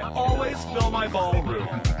 And I always fill my ballroom.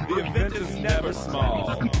 The event is never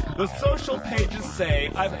small. The social pages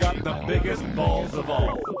say I've got the biggest balls of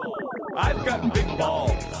all. I've got big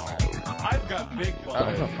balls. I've got big balls.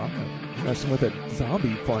 I'm messing with a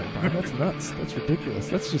zombie flying by. That's nuts. That's ridiculous.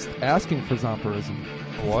 That's just asking for zomperism.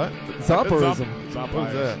 What? Zomperism. What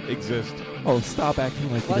does that exist? Oh, stop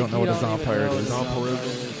acting like you don't know what a zompire is.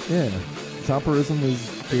 Zomperism? Yeah. Zomperism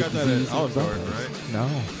is They the got that disease at of Olive Garden, zompires. right? No.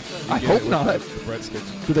 You I get hope it with not. The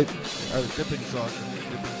breadsticks. Do they... Dipping sauce,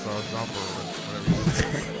 zomper,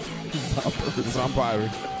 whatever. Zompire.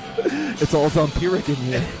 It's all zompiric in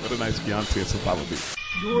here. What a nice Beyonce syllable.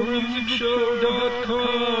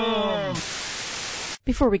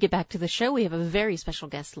 Before we get back to the show, we have a very special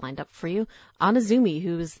guest lined up for you, Anazumi,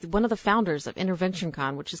 who is one of the founders of Intervention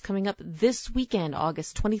Con, which is coming up this weekend,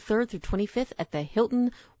 August 23rd through 25th at the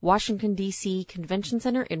Hilton, Washington, D.C. Convention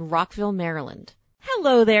Center in Rockville, Maryland.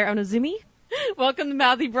 Hello there, Anazumi. Welcome to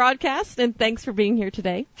Mouthy Broadcast, and thanks for being here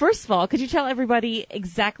today. First of all, could you tell everybody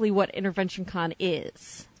exactly what Intervention Con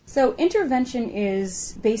is? So intervention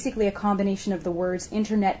is basically a combination of the words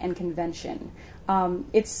internet and convention.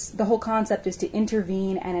 It's the whole concept is to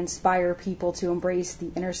intervene and inspire people to embrace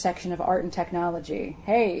the intersection of art and technology.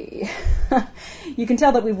 Hey, you can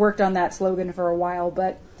tell that we've worked on that slogan for a while,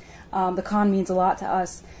 but the con means a lot to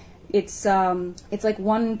us. It's like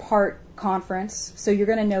one part conference, so you're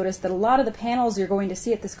going to notice that a lot of the panels you're going to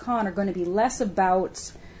see at this con are going to be less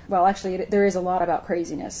about. Well, actually, there is a lot about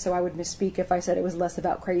craziness, so I would misspeak if I said it was less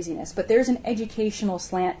about craziness. But there's an educational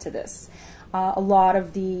slant to this. A lot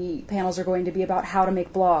of the panels are going to be about how to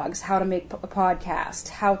make blogs, how to make a podcast,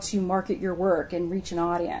 how to market your work and reach an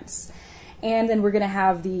audience. And then we're going to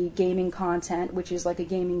have the gaming content, which is like a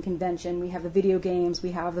gaming convention. We have the video games,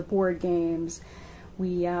 we have the board games,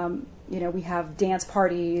 we have dance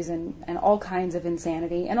parties and all kinds of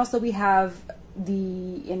insanity. And also we have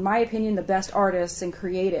in my opinion, the best artists and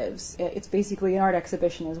creatives. It's basically an art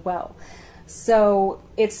exhibition as well. So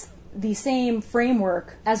it's the same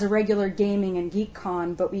framework as a regular gaming and geek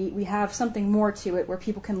con, but we have something more to it where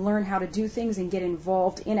people can learn how to do things and get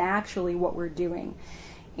involved in actually what we're doing.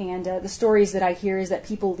 And the stories that I hear is that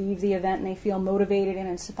people leave the event and they feel motivated and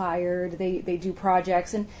inspired. They do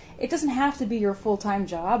projects, and it doesn't have to be your full-time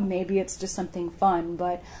job. Maybe it's just something fun,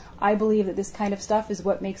 but I believe that this kind of stuff is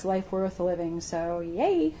what makes life worth living, so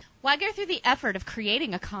yay! Why go through the effort of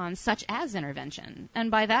creating a con such as Intervention? And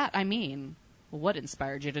by that, I mean, what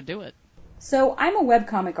inspired you to do it? So I'm a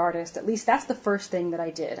webcomic artist. At least that's the first thing that I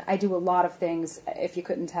did. I do a lot of things, if you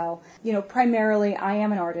couldn't tell. Primarily I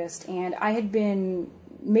am an artist, and I had been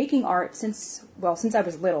making art since I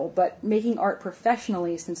was little, but making art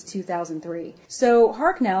professionally since 2003. So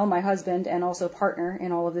Harknell, my husband and also partner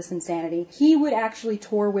in all of this insanity, he would actually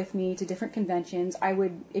tour with me to different conventions. I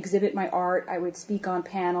would exhibit my art, I would speak on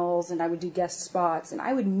panels, and I would do guest spots, and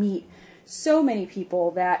I would meet so many people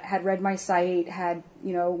that had read my site, had,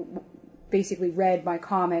 basically read my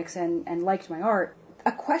comics and liked my art.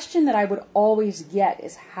 A question that I would always get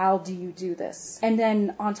is, how do you do this? And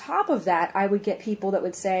then on top of that, I would get people that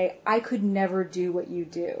would say, I could never do what you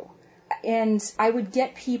do. And I would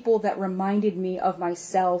get people that reminded me of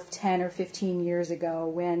myself 10 or 15 years ago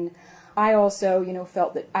when I also,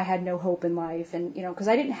 felt that I had no hope in life. And, because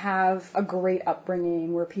I didn't have a great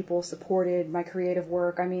upbringing where people supported my creative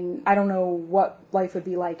work. I mean, I don't know what life would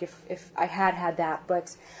be like if I had that,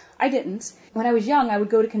 but I didn't. When I was young, I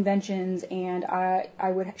would go to conventions and I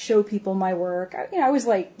would show people my work. I was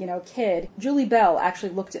like, a kid. Julie Bell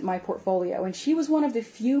actually looked at my portfolio, and she was one of the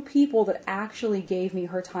few people that actually gave me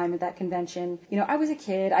her time at that convention. I was a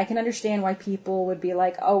kid. I can understand why people would be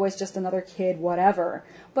like, oh, it's just another kid, whatever.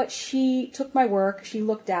 But she took my work, she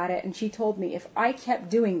looked at it, and she told me if I kept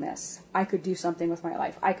doing this, I could do something with my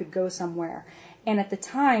life. I could go somewhere. And at the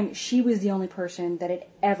time, she was the only person that had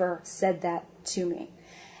ever said that to me.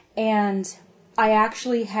 And I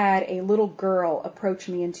actually had a little girl approach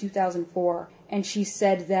me in 2004, and she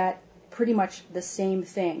said that pretty much the same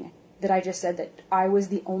thing that I just said, that I was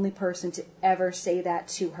the only person to ever say that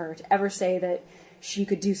to her, to ever say that she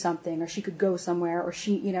could do something, or she could go somewhere, or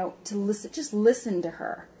she, to listen to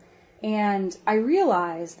her. And I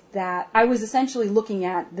realized that I was essentially looking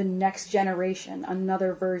at the next generation,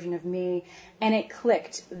 another version of me, and it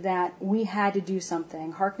clicked that we had to do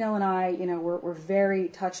something. Harknell and I, were very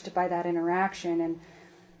touched by that interaction, and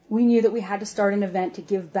we knew that we had to start an event to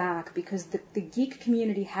give back, because the geek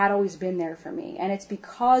community had always been there for me. And it's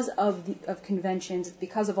because of conventions, it's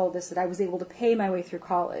because of all this that I was able to pay my way through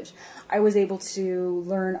college. I was able to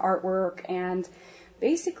learn artwork and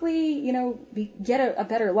basically, get a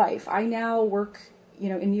better life. I now work,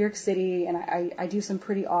 in New York City, and I do some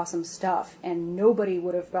pretty awesome stuff. And nobody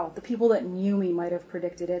would have, the people that knew me might have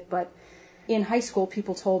predicted it, but in high school,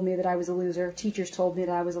 people told me that I was a loser. Teachers told me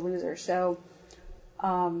that I was a loser. So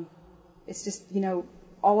it's just,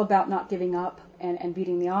 all about not giving up and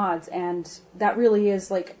beating the odds. And that really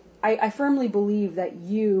is I firmly believe that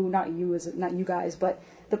not you guys, but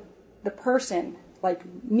the person, like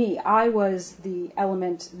me, I was the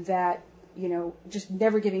element that, just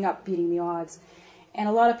never giving up, beating the odds. And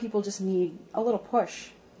a lot of people just need a little push.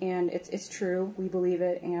 And it's true. We believe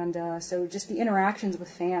it. And so just the interactions with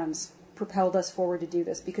fans propelled us forward to do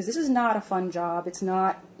this, because this is not a fun job. It's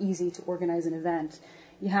not easy to organize an event.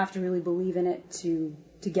 You have to really believe in it to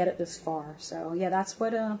get it this far. So yeah, that's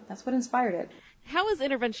what inspired it. How is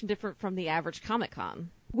Intervention different from the average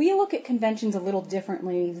Comic-Con? We look at conventions a little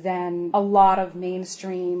differently than a lot of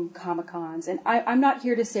mainstream Comic-Cons. And I'm not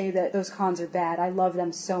here to say that those cons are bad. I love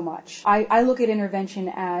them so much. I look at Intervention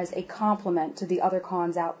as a complement to the other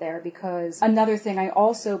cons out there, because another thing I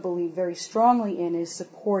also believe very strongly in is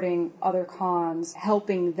supporting other cons,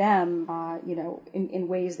 helping them, in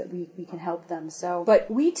ways that we can help them. So, but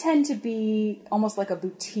we tend to be almost like a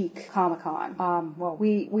boutique Comic-Con.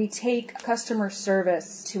 We take customer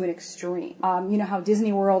service to an extreme. How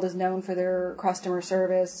Disney World is known for their customer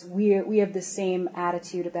service. We have the same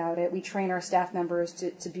attitude about it. We train our staff members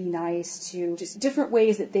to be nice, to just different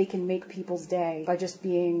ways that they can make people's day by just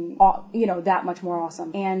being, that much more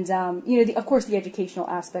awesome. And, of course, the educational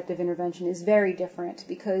aspect of Intervention is very different,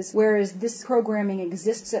 because whereas this programming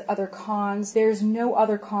exists at other cons, there's no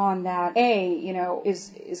other con that,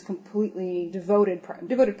 is completely devoted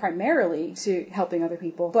primarily to helping other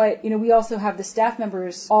people. But, we also have the staff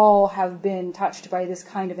members all have been touched by this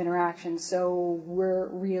kind of interaction, so we're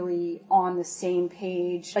really on the same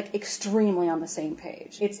page, extremely on the same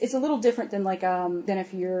page. It's a little different than than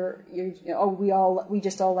if we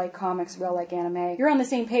just all like comics, we all like anime. You're on the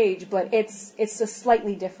same page, but it's a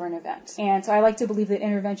slightly different event. And so I like to believe that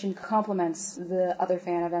Intervention complements the other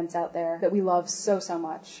fan events out there that we love so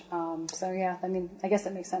much. So yeah, I guess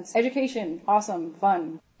that makes sense. Education, awesome,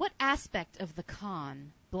 fun. What aspect of the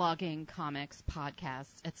con, blogging, comics,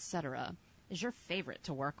 podcasts, etc., is your favorite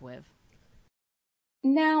to work with?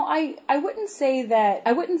 Now, I wouldn't say that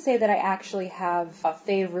I actually have a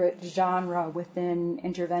favorite genre within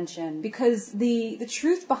intervention, because the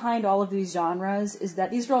truth behind all of these genres is that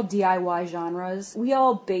these are all DIY genres. We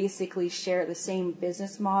all basically share the same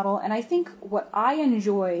business model, and I think what I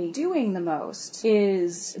enjoy doing the most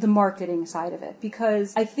is the marketing side of it,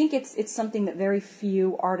 because I think it's something that very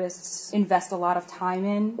few artists invest a lot of time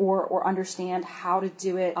in or understand how to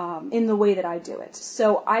do it in the way that I do it.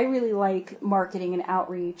 So I really like marketing and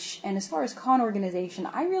outreach, and as far as con organization,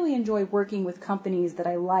 I really enjoy working with companies that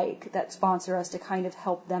I like that sponsor us to kind of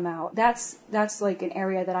help them out. That's like an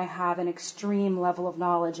area that I have an extreme level of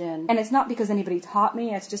knowledge in, and it's not because anybody taught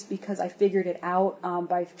me, it's just because I figured it out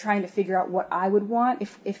by trying to figure out what I would want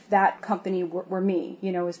if that company were me,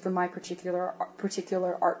 is for my particular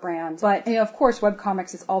art brand. But of course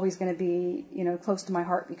webcomics is always going to be close to my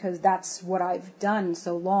heart because that's what I've done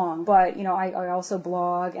so long. But I also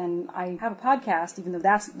blog and I have a podcast, even though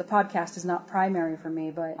the podcast is not primary for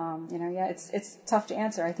me. But it's tough to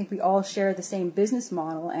answer. I think we all share the same business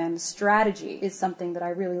model, and strategy is something that I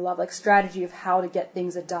really love, like strategy of how to get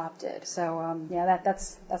things adopted. So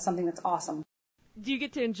that's something that's awesome. Do you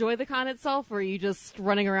get to enjoy the con itself, or are you just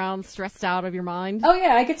running around stressed out of your mind? Oh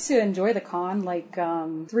yeah, I get to enjoy the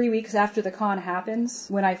con, 3 weeks after the con happens,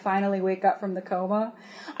 when I finally wake up from the coma.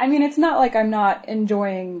 I mean, it's not like I'm not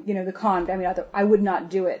enjoying, the con. I mean, I would not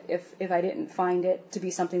do it if I didn't find it to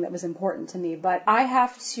be something that was important to me. But I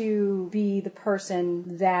have to be the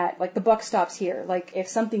person that, the buck stops here. If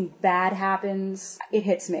something bad happens, it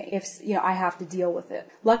hits me. I have to deal with it.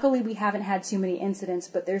 Luckily, we haven't had too many incidents,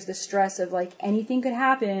 but there's the stress of, anything could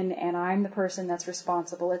happen, and I'm the person that's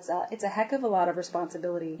responsible. It's a heck of a lot of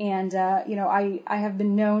responsibility. And, I have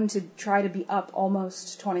been known to try to be up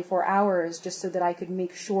almost 24 hours just so that I could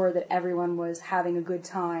make sure that everyone was having a good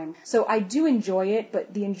time. So I do enjoy it,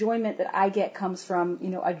 but the enjoyment that I get comes from,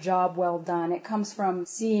 a job well done. It comes from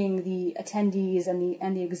seeing the attendees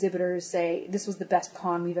and the exhibitors say, this was the best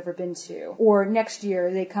con we've ever been to. Or next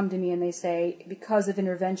year, they come to me and they say, because of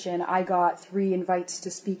intervention, I got 3 invites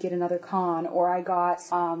to speak at another con, or I got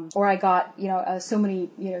so many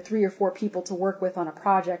 3 or 4 people to work with on a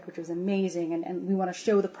project, which was amazing, and we want to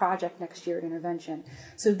show the project next year at intervention.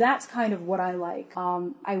 So that's kind of what I like.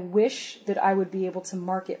 I wish that I would be able to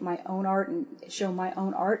market my own art and show my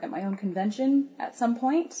own art at my own convention at some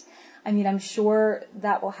point. I mean, I'm sure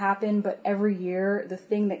that will happen, but every year the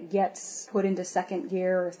thing that gets put into second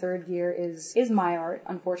gear or third gear is my art,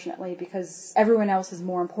 unfortunately, because everyone else is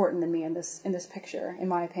more important than me in this picture, in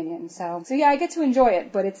my opinion. So yeah, I get to enjoy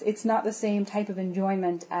it, but it's not the same type of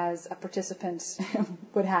enjoyment as a participant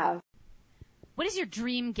would have. What is your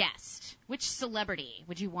dream guest? Which celebrity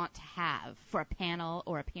would you want to have for a panel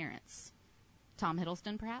or appearance? Tom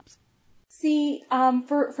Hiddleston, perhaps? See,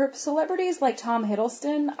 for celebrities like Tom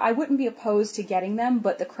Hiddleston, I wouldn't be opposed to getting them,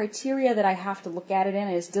 but the criteria that I have to look at it in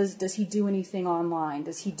is, does he do anything online?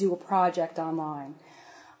 Does he do a project online?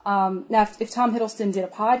 Now, if Tom Hiddleston did a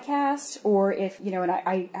podcast, or if, and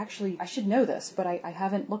I should know this, but I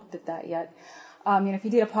haven't looked at that yet. If he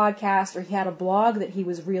did a podcast or he had a blog that he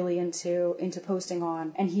was really into posting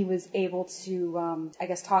on, and he was able to,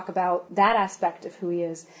 talk about that aspect of who he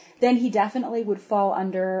is, then he definitely would fall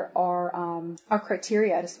under our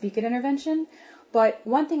criteria to speak at intervention. But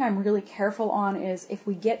one thing I'm really careful on is if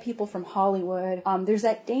we get people from Hollywood, there's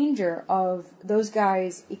that danger of those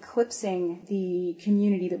guys eclipsing the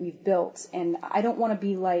community that we've built. And I don't want to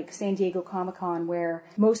be like San Diego Comic-Con, where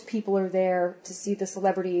most people are there to see the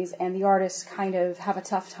celebrities and the artists kind of have a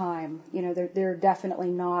tough time. They're definitely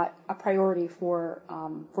not a priority for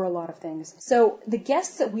a lot of things. So the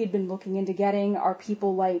guests that we had been looking into getting are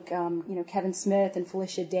people like, Kevin Smith and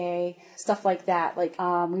Felicia Day, stuff like that.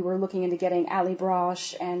 We were looking into getting Ali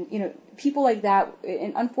Brosh and, people like that.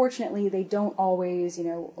 And unfortunately, they don't always, a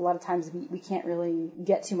lot of times we can't really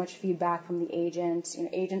get too much feedback from the agent.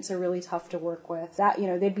 Agents are really tough to work with. That,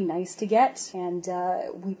 they'd be nice to get. And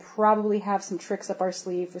we probably have some tricks up our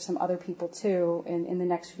sleeve for some other people too in the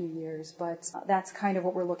next few years. But that's kind of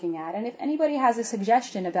what we're looking at. And if anybody has a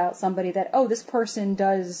suggestion about somebody that, this person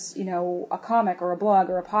does, a comic or a blog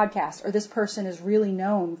or a podcast, or this person is really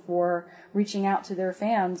known for reaching out to their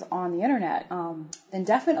fans on the internet, then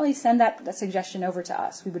definitely send that suggestion over to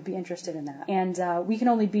us. We would be interested in that. And we can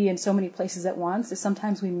only be in so many places at once, so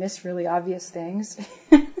sometimes we miss really obvious things.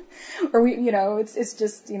 Or it's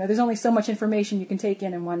just, there's only so much information you can take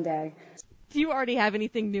in one day. Do you already have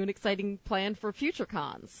anything new and exciting planned for future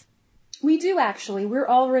cons? We do, actually. We're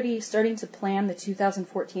already starting to plan the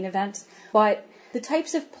 2014 event, but the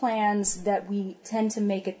types of plans that we tend to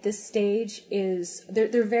make at this stage is they're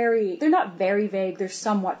not very vague, they're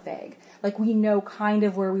somewhat vague. Like, we know kind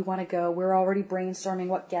of where we want to go. We're already brainstorming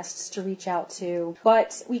what guests to reach out to.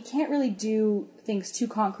 But we can't really do things too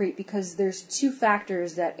concrete because there's two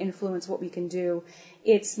factors that influence what we can do.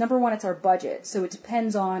 It's, number one, it's our budget. So it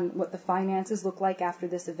depends on what the finances look like after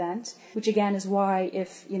this event, which again is why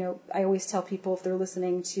if, I always tell people if they're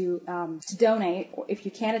listening to donate, or if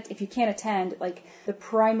you can't attend, like, the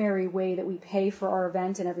primary way that we pay for our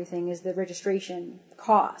event and everything is the registration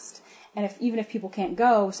cost. And even if people can't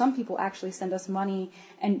go, some people actually send us money,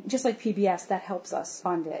 and just like PBS, that helps us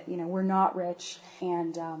fund it. We're not rich,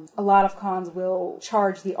 and a lot of cons will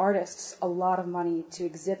charge the artists a lot of money to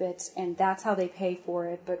exhibit, and that's how they pay for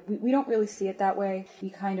it. But we don't really see it that way. We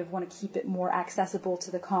kind of want to keep it more accessible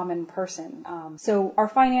to the common person. So our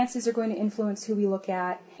finances are going to influence who we look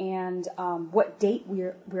at, and what date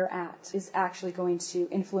we're at is actually going to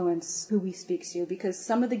influence who we speak to, because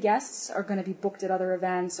some of the guests are going to be booked at other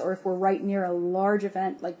events, or if we're right near a large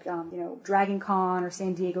event like Dragon Con or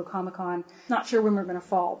San Diego Comic-Con, not sure when we're going to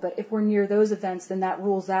fall, but if we're near those events, then that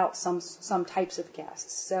rules out some types of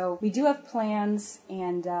guests. So we do have plans,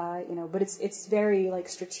 and but it's very like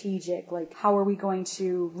strategic. Like, how are we going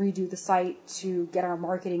to redo the site to get our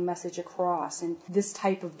marketing message across? And this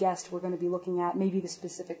type of guest we're going to be looking at, maybe the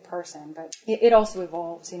specific person, but it also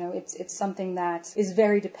evolves. It's something that is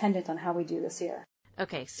very dependent on how we do this here.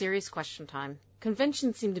 Okay, serious question time.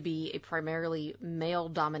 Conventions seem to be a primarily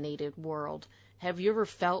male-dominated world. Have you ever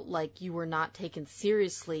felt like you were not taken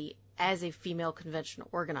seriously as a female convention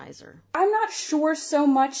organizer? I'm not sure so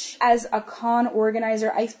much as a con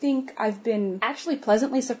organizer. I think I've been actually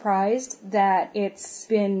pleasantly surprised that it's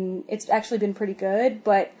actually been pretty good,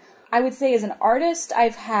 but I would say as an artist,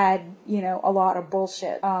 I've had, a lot of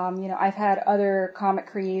bullshit. I've had other comic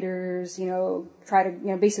creators, try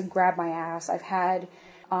to, basically grab my ass. I've had,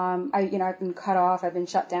 I've been cut off, I've been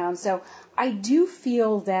shut down. So I do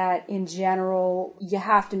feel that in general, you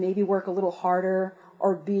have to maybe work a little harder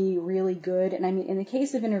or be really good. And I mean, in the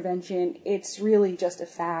case of Intervention, it's really just a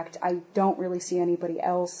fact. I don't really see anybody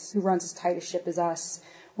else who runs as tight a ship as us.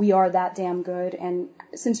 We are that damn good. And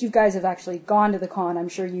since you guys have actually gone to the con, I'm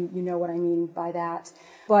sure you know what I mean by that.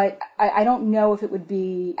 But I don't know if it would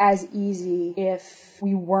be as easy if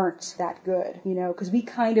we weren't that good, because we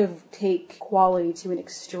kind of take quality to an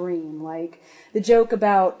extreme. Like, the joke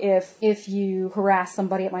about if you harass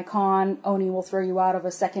somebody at my con, Oni will throw you out of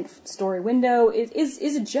a second-story window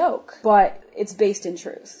is a joke, but it's based in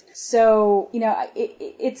truth. So,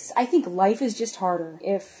 I think life is just harder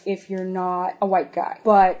if you're not a white guy.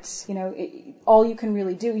 But, all you can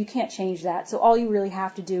really do, you can't change that. So all you really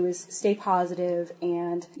have to do is stay positive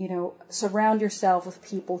and, surround yourself with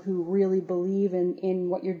people who really believe in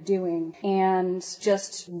what you're doing, and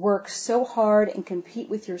just work so hard and compete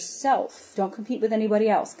with yourself. Don't compete with anybody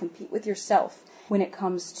else. Compete with yourself when it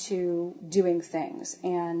comes to doing things.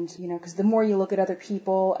 And, because the more you look at other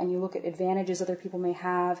people and you look at advantages other people may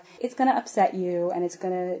have, it's going to upset you and it's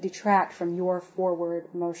going to detract from your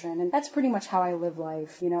forward motion. And that's pretty much how I live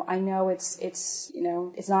life. I know it's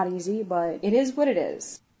not easy, but it is what it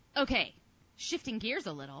is. Okay, shifting gears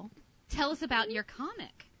a little, tell us about your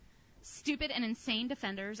comic, Stupid and Insane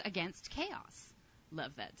Defenders Against Chaos.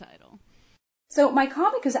 Love that title. So my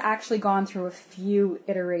comic has actually gone through a few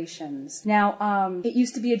iterations. Now, it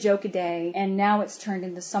used to be a joke a day, and now it's turned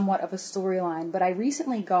into somewhat of a storyline, but I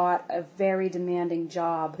recently got a very demanding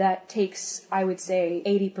job that takes, I would say,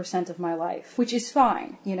 80% of my life, which is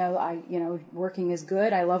fine. Working is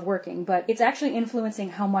good, I love working, but it's actually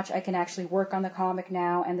influencing how much I can actually work on the comic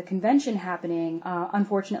now, and the convention happening,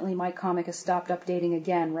 unfortunately my comic has stopped updating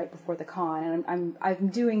again right before the con, and I'm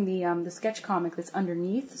doing the sketch comic that's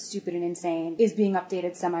underneath, Stupid and Insane, is being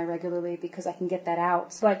updated semi-regularly because I can get that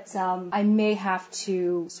out. But I may have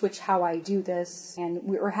to switch how I do this, and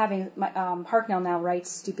we're having, Harknell now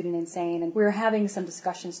writes Stupid and Insane, and we're having some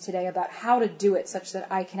discussions today about how to do it such that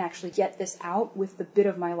I can actually get this out with the bit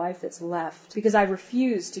of my life that's left, because I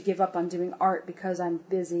refuse to give up on doing art because I'm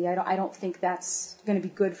busy. I don't think that's going to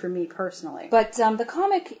be good for me personally. But the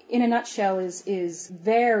comic, in a nutshell, is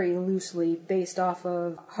very loosely based off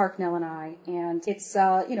of Harknell and I, and it's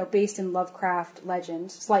based in Lovecraft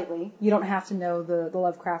legend, slightly. You don't have to know the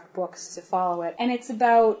Lovecraft books to follow it. And it's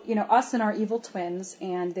about, us and our evil twins,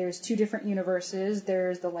 and there's two different universes.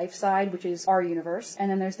 There's the life side, which is our universe,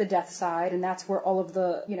 and then there's the death side, and that's where all of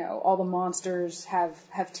the, all the monsters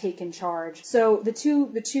have taken charge. So the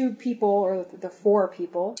two people, or the four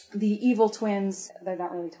people, the evil twins, they're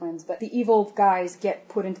not really twins, but the evil guys get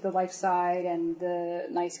put into the life side, and the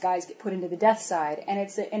nice guys get put into the death side. And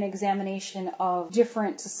it's an examination of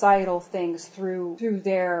different societal things things through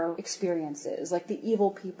their experiences. Like the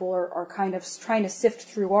evil people are kind of trying to sift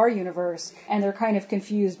through our universe, and they're kind of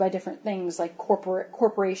confused by different things like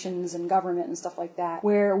corporations and government and stuff like that,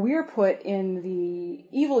 where we're put in the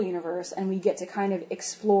evil universe and we get to kind of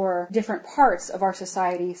explore different parts of our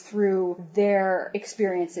society through their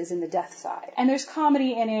experiences in the death side. And there's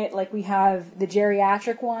comedy in it, like we have the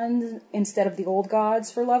geriatric ones instead of the old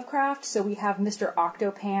gods for Lovecraft. So we have Mr.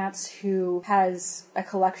 Octopants, who has a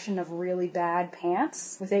collection of really bad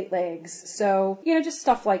pants with 8 legs. So, just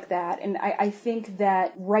stuff like that. And I think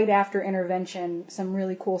that right after Intervention, some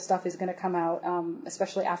really cool stuff is going to come out,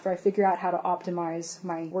 especially after I figure out how to optimize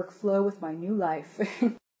my workflow with my new life.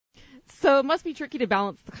 So it must be tricky to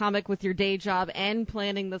balance the comic with your day job and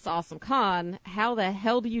planning this awesome con. How the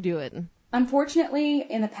hell do you do it? Unfortunately,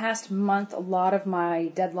 in the past month, a lot of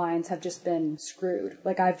my deadlines have just been screwed.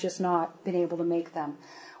 Like, I've just not been able to make them.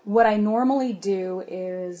 What I normally do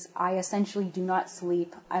is I essentially do not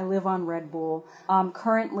sleep. I live on Red Bull.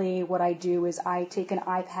 Currently, what I do is I take an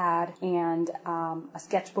iPad and a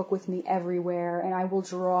sketchbook with me everywhere, and I will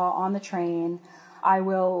draw on the train. I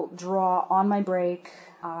will draw on my break.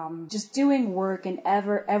 Just doing work in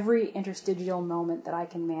every interstitial moment that I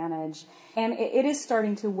can manage. And it is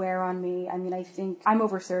starting to wear on me. I mean, I think I'm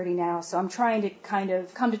over 30 now, so I'm trying to kind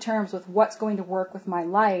of come to terms with what's going to work with my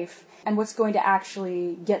life and what's going to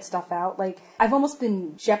actually get stuff out. Like, I've almost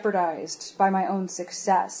been jeopardized by my own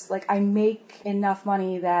success. Like, I make enough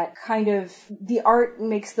money that kind of the art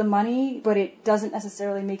makes the money, but it doesn't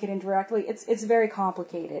necessarily make it indirectly. It's very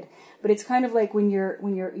complicated. But it's kind of like when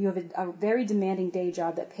you have a very demanding day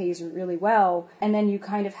job that pays really well, and then you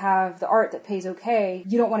kind of have the art that pays okay.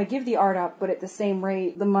 You don't want to give the art up, but at the same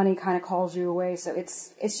rate, the money kind of calls you away. So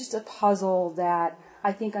it's just a puzzle that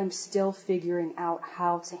I think I'm still figuring out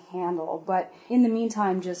how to handle. But in the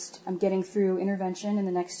meantime, I'm getting through Intervention in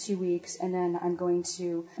the next 2 weeks, and then I'm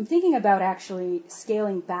thinking about actually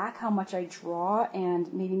scaling back how much I draw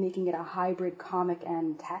and maybe making it a hybrid comic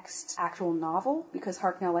and text actual novel, because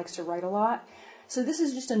Harknell likes to write a lot. So this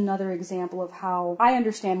is just another example of how I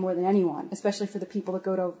understand more than anyone, especially for the people that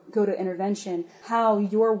go to Intervention, how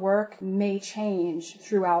your work may change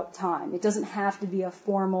throughout time. It doesn't have to be a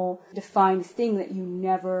formal, defined thing that you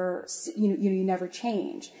never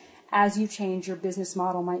change. As you change, your business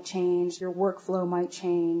model might change, your workflow might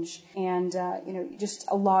change, and just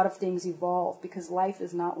a lot of things evolve because life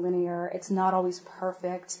is not linear. It's not always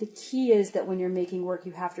perfect. The key is that when you're making work,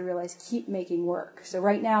 you have to realize keep making work. So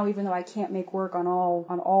right now, even though I can't make work on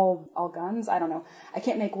all guns, I don't know, I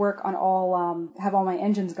can't make work on have all my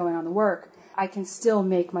engines going on the work, I can still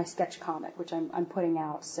make my sketch comic, which I'm putting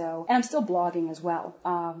out. So, and I'm still blogging as well.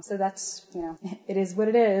 So that's, it is what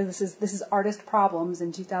it is. This is Artist Problems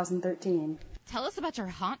in 2013. Tell us about your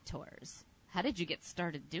haunt tours. How did you get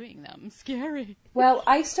started doing them? Scary. Well,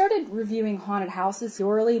 I started reviewing haunted houses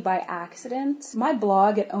purely by accident. My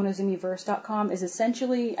blog at onozumiverse.com is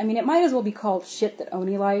essentially, it might as well be called shit that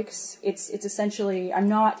Oni likes. It's essentially, I'm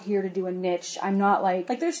not here to do a niche. I'm not like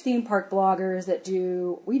there's theme park bloggers that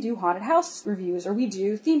we do haunted house reviews or we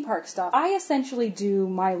do theme park stuff. I essentially do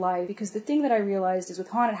my life because the thing that I realized is with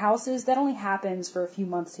haunted houses, that only happens for a few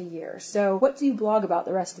months a year. So what do you blog about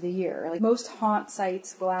the rest of the year? Like most haunt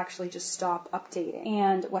sites will actually just stop updating.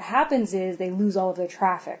 And what happens is they lose all of their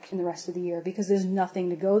traffic in the rest of the year because there's nothing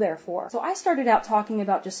to go there for. So I started out talking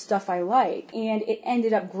about just stuff I like, and it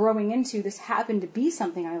ended up growing into this happened to be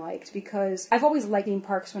something I liked because I've always liked theme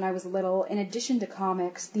parks when I was little. In addition to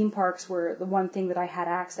comics, theme parks were the one thing that I had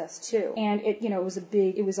access to. And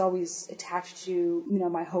it was always attached to,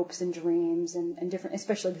 my hopes and dreams and different,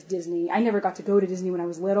 especially with Disney. I never got to go to Disney when I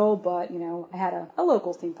was little, but, I had a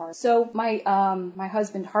local theme park. So my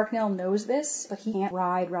husband Harknell knows this, but he can't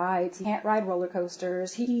ride rides. He can't ride roller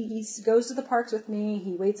coasters. He goes to the parks with me.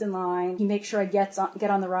 He waits in line. He makes sure I get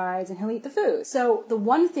on the rides, and he'll eat the food. So the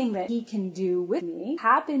one thing that he can do with me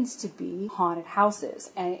happens to be haunted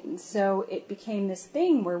houses. And so it became this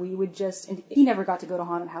thing where we would and he never got to go to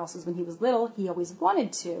haunted houses when he was little. He always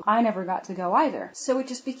wanted to. I never got to go either. So it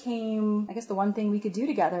just became, I guess, the one thing we could do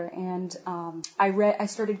together. And I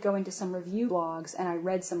started going to some review blogs, and I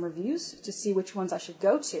read some reviews to see which ones I should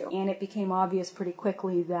go to. And it became obvious pretty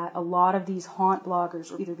quickly that a lot of these haunt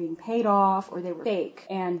bloggers were either being paid off or they were fake,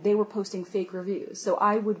 and they were posting fake reviews. So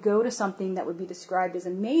I would go to something that would be described as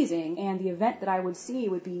amazing, and the event that I would see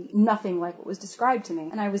would be nothing like what was described to me.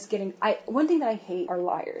 And one thing that I hate are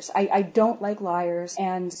liars. I don't like liars,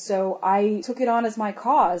 and so I took it on as my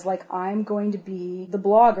cause. Like, I'm going to be the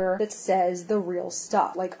blogger that says the real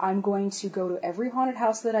stuff. Like, I'm going to go to every haunted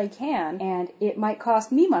house that I can, and it might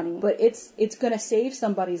cost me money, but it's going to save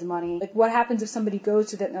somebody's money. Like, what happens if somebody goes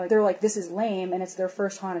to that and they're like, this is lame, and it's their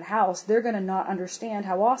first haunted house? They're going to not understand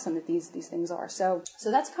how awesome that these things are. So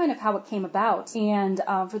that's kind of how it came about. And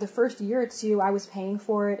for the first year or two, I was paying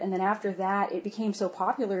for it, and then after that, it became so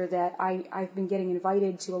popular that I've been getting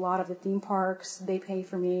invited to a lot of the theme parks. They pay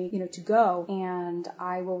for me, to go, and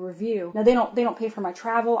I will review. Now, they don't pay for my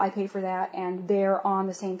travel. I pay for that, and they're on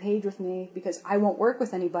the same page with me because I won't work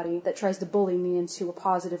with anybody that tries to bully me into a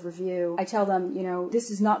positive review. I tell them, this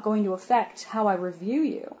is not going to affect how I review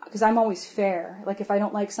you, because I'm always fair. Like, if I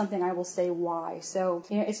don't like something, I will say why. So,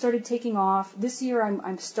 it started taking off. This year,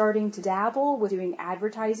 I'm starting to dabble with doing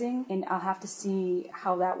advertising, and I'll have to see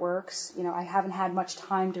how that works. I haven't had much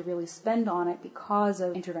time to really spend on it because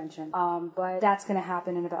of intervention. But that's going to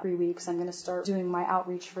happen in about 3 weeks. I'm going to start doing my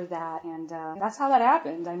outreach for that, and that's how that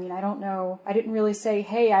happened. I mean, I don't know. I didn't really say,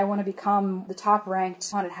 hey, I want to become the top-ranked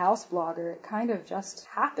haunted house blogger. It kind of just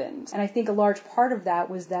happened. And I think a large part of that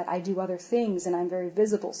was that I do other things and I'm very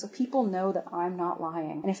visible, so people know that I'm not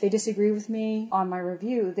lying. And if they disagree with me on my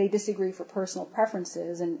review, they disagree for personal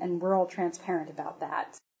preferences, and we're all transparent about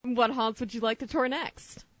that. What haunts would you like to tour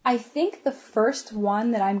next? I think the first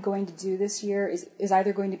one that I'm going to do this year is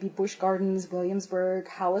either going to be Busch Gardens, Williamsburg,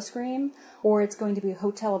 Howl-O-Scream, or it's going to be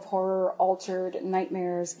Hotel of Horror, Altered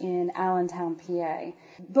Nightmares in Allentown, PA.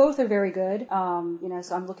 Both are very good,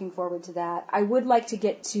 so I'm looking forward to that. I would like to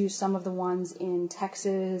get to some of the ones in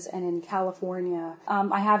Texas and in California.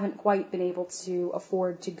 I haven't quite been able to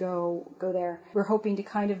afford to go there. We're hoping to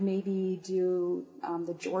kind of maybe do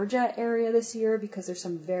the Georgia area this year because there's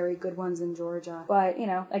some very good ones in Georgia. But,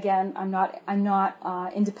 again, I'm not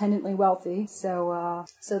independently wealthy, so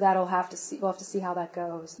that'll have to see. We'll have to see how that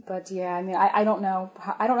goes. But yeah, I mean, I don't know.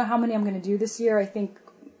 I don't know how many I'm going to do this year. I think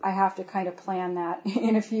I have to kind of plan that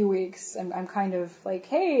in a few weeks. I'm kind of like,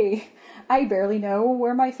 hey, I barely know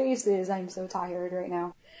where my face is. I'm so tired right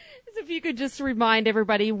now. So if you could just remind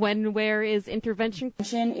everybody where is Intervention?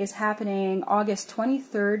 Intervention is happening August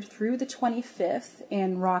 23rd through the 25th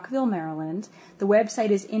in Rockville, Maryland. The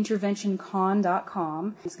website is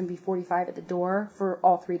interventioncon.com. It's going to be $45 at the door for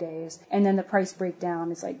all 3 days. And then the price breakdown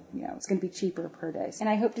is it's going to be cheaper per day. And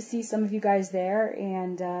I hope to see some of you guys there,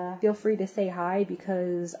 and feel free to say hi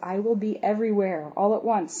because I will be everywhere all at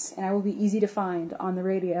once, and I will be easy to find on the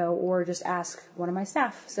radio or just ask one of my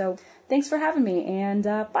staff. So thanks for having me, and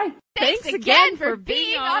bye. Thanks again for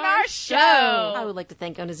being on our show. I would like to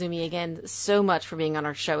thank Onizumi again so much for being on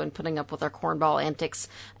our show and putting up with our cornball antics.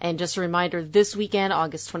 And just a reminder, this weekend,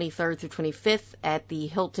 August 23rd through 25th at the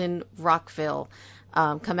Hilton Rockville.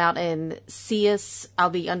 Come out and see us. I'll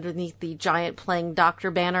be underneath the giant Playing Doctor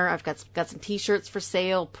banner. I've got some t-shirts for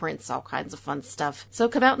sale, prints, all kinds of fun stuff. So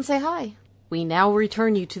come out and say hi. We now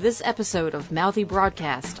return you to this episode of Mouthy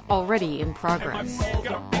Broadcast, already in progress.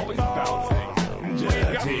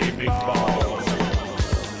 Dirty big balls.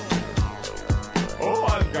 Oh,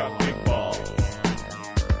 I've got big balls.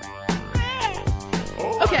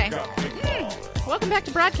 Oh, Okay. I've got big balls. Welcome back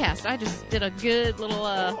to Broadcast. I just did a good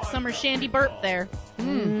little summer shandy burp there.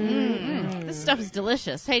 This stuff is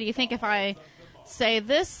delicious. Hey, do you think if I say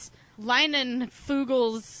this,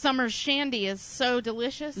 Leinenkugel's summer shandy is so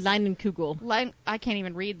delicious? Leinenkugel. I can't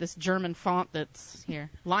even read this German font that's here.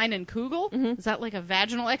 Leinenkugel? Is that like a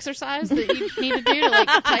vaginal exercise that you need to do to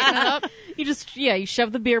tighten it up? You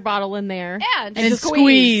shove the beer bottle in there. Yeah, And then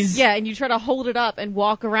squeeze. Yeah, and you try to hold it up and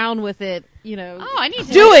walk around with it, Oh, I need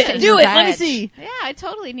to Do it! this. Do it! Let me Badge. see. Yeah, I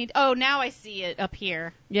totally need. Oh, now I see it up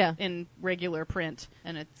here Yeah. in regular print,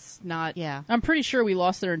 and it's not. Yeah. I'm pretty sure we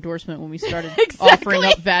lost their endorsement when we started Exactly. offering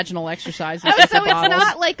up vaginal exercises. Oh, with so the it's bottles.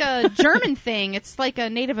 not like a German thing. It's like a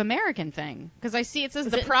Native American thing. Because I see it says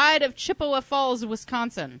the pride of Chippewa Falls,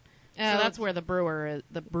 Wisconsin. So that's where the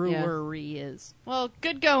brewery is. Well,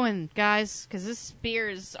 good going, guys, because this beer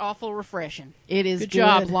is awful refreshing. It is Good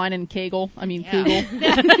job, Kegel. Yeah.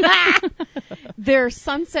 Kugel. Their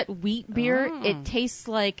Sunset Wheat beer, it tastes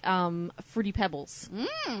like Fruity Pebbles.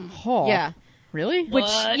 Oh, Yeah. Really? Which,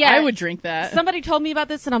 I would drink that. Somebody told me about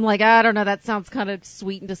this, and I'm like, I don't know, that sounds kind of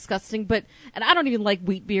sweet and disgusting. And I don't even like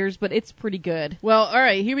wheat beers, but it's pretty good. Well, all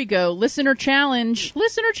right, here we go. Listener challenge.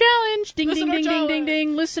 Listener challenge. Ding, ding, ding, ding, ding,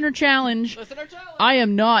 ding. Listener challenge. I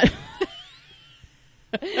am not.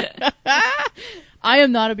 I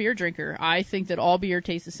am not a beer drinker. I think that all beer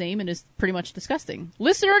tastes the same and is pretty much disgusting.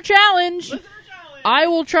 Listener challenge. I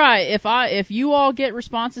will try. If you all get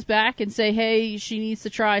responses back and say, hey, she needs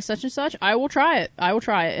to try such and such, I will try it.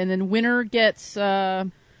 And then winner gets, I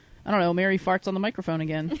don't know, Mary farts on the microphone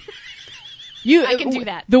again. I can do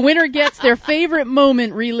that. The winner gets their favorite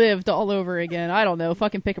moment relived all over again. I don't know.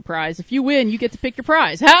 Fucking pick a prize. If you win, you get to pick your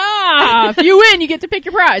prize. Ha! If you win, you get to pick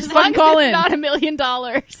your prize. As Fucking long call as in. it's not $1 million.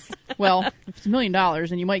 Well, if it's $1 million,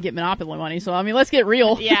 then you might get Monopoly money. So, I mean, let's get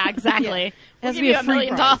real. Yeah, exactly. It has to be a $1 free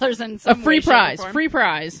million prize. in A some free way, shape, or prize. form. Free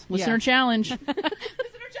prize. Listener Yeah. challenge.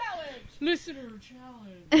 Listener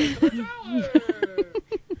challenge.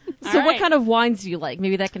 So what kind of wines do you like?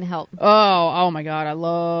 Maybe that can help. Oh my God! I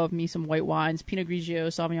love me some white wines: Pinot Grigio,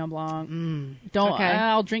 Sauvignon Blanc. Don't. Okay.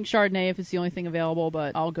 I'll drink Chardonnay if it's the only thing available,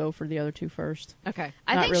 but I'll go for the other two first. Okay.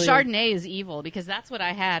 I Not think really Chardonnay is evil because that's what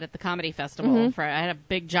I had at the comedy festival. I had a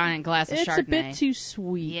big giant glass of It's Chardonnay. a bit too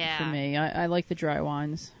sweet Yeah. for me. I like the dry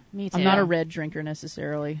wines. Me too. I'm not a red drinker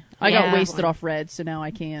necessarily. I got Yeah. wasted off red, so now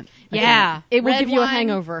I can't. Yeah, It will red give you a wine,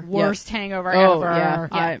 hangover. Worst hangover Oh ever. yeah,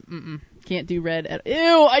 I can't do red at.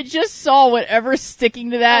 Ew! I just saw whatever's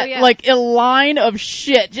sticking to that, Oh, yeah. like a line of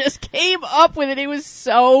shit, just came up with it. It was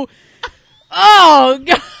so. Oh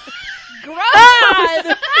God! Gross.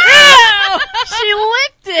 Ew! She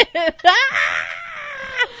licked it.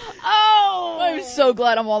 Oh, I'm so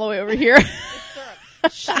glad I'm all the way over here.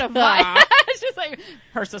 should have. It's just like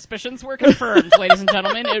her suspicions were confirmed, ladies and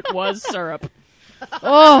gentlemen. It was syrup.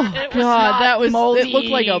 Oh It was God, not that was. moldy. It looked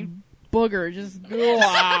like a booger. Just.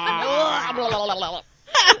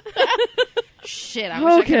 Shit, I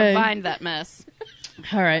wish I could Okay. have find that mess.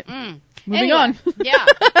 All right. Moving Anyway, on. Yeah.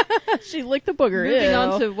 She licked the booger. Moving Ew.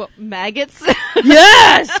 on to what, maggots?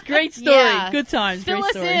 Yes, great story. Yeah. Good times. Fill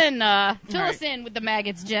great us story. in. Fill All us in with the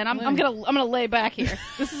maggots, Jen. I'm gonna lay back here.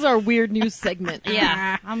 This is our weird news segment.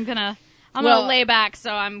 Yeah, I'm gonna Well- lay back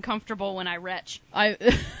so I'm comfortable when I retch. I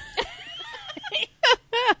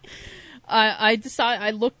decided.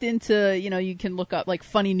 I looked into. You can look up like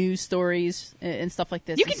funny news stories and stuff like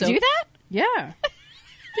this. You And can so- do that? Yeah.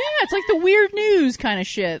 Yeah, it's like the weird news kind of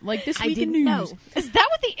shit. Like this week in news. Is that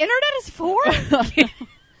what the internet is for?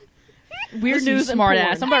 Weird Listen, you news and smart porn.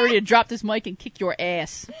 ass. I'm about ready to drop this mic and kick your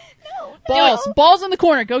ass. Balls in the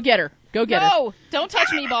corner. Go get her. Go get her. No, don't touch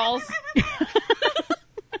me, balls. I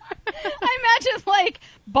imagine like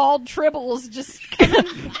bald tribbles just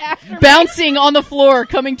coming after me. Bouncing on the floor,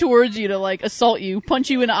 coming towards you to like assault you, punch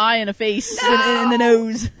you in the eye and a face in the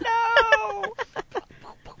nose. No.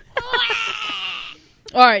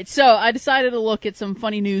 All right, so I decided to look at some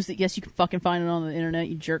funny news that yes, you can fucking find it on the internet,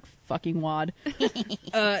 you jerk fucking wad.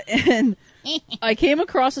 And I came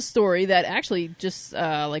across a story that actually just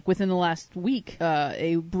like within the last week,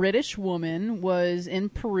 a British woman was in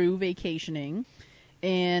Peru vacationing,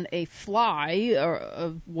 and a fly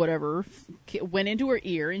or whatever went into her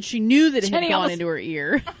ear, and she knew that it Jenny had gone almost- into her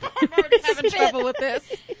ear. I'm already having trouble with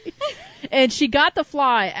this. And she got the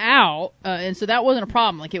fly out, and so that wasn't a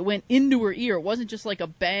problem. Like, it went into her ear. It wasn't just like a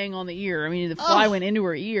bang on the ear. I mean, the fly went into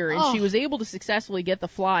her ear, and she was able to successfully get the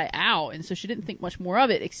fly out, and so she didn't think much more of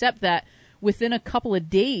it, except that within a couple of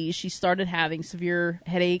days, she started having severe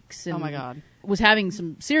headaches and Oh, my God. was having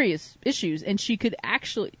some serious issues. And she could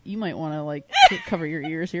actually, you might want to, like, cover your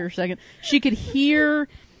ears here a second. She could hear...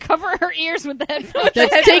 Cover her ears with the headphones.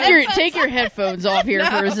 Take your headphones off here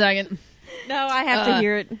for a second. No, I have to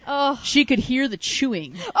hear it. She could hear the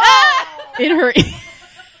chewing in her.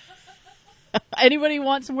 Anybody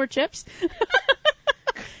want some more chips?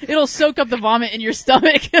 It'll soak up the vomit in your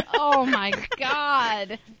stomach. Oh my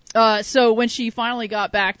God. So when she finally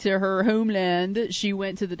got back to her homeland, she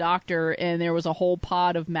went to the doctor, and there was a whole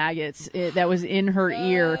pod of maggots that was in her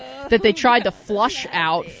ear that they tried to flush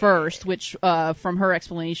out first, which, from her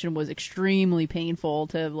explanation, was extremely painful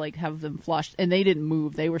to like have them flushed, and they didn't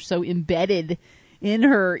move. They were so embedded in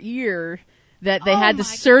her ear that they had to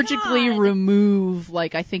surgically remove,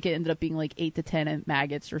 like, I think it ended up being like 8 to 10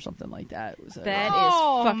 maggots or something like that. It was, That is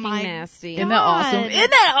Oh, fucking my nasty. isn't that awesome?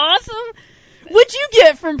 Isn't that awesome? What'd you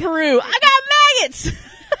get from Peru? I got maggots.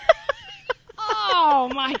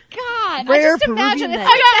 Oh my God. Rare I just imagine Peruvian it's I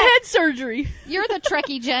like got head surgery. you're the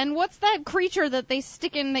Trekkie, Jen. What's that creature that they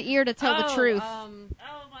stick in the ear to tell the truth? Oh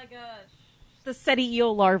my gosh. The seti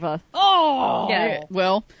eel larva. Oh. Yeah.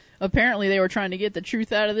 Well, apparently they were trying to get the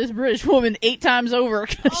truth out of this British woman 8 times over.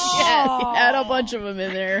 She had a bunch of them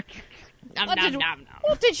in there.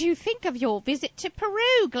 What did you think of your visit to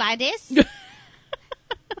Peru, Gladys?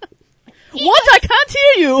 What? I can't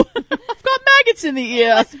hear you. I've got maggots in the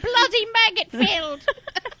ear. It's bloody maggot filled.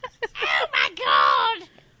 Oh my God!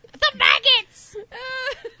 The maggots!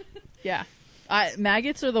 Yeah.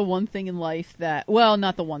 Maggots are the one thing in life that, well,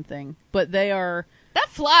 not the one thing, but they are... That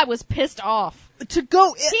fly was pissed off. To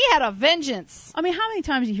go... He had a vengeance. I mean, how many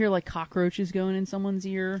times you hear, like, cockroaches going in someone's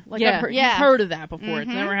ear? Like, Yeah. you've heard of that before. It's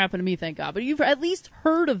never happened to me, thank God. But you've at least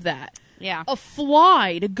heard of that. Yeah. A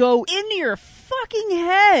fly to go into your fucking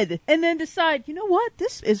head, and then decide, you know what,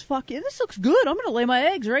 this looks good. I'm gonna lay my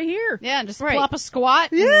eggs right here. Yeah, and just Right. plop a squat.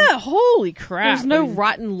 Yeah, holy crap. There's no I mean,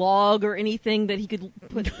 rotten log or anything that he could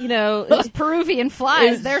put, Those Peruvian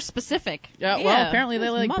flies, they're specific. Yeah, well, Yeah, apparently they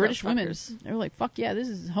those like British women. motherfuckers. They were like, fuck yeah, this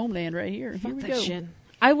is homeland right here. Here we that go. shit.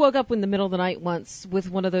 I woke up in the middle of the night once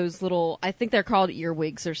with one of those little, I think they're called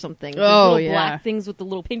earwigs or something. Those Oh, little yeah. black things with the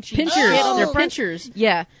little pinchy Pinchers. shit on They're the front. pinchers.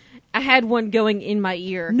 Yeah. I had one going in my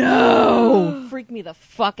ear. No! Freaked me the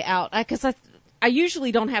fuck out. Because I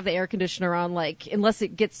usually don't have the air conditioner on, like, unless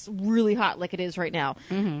it gets really hot like it is right now.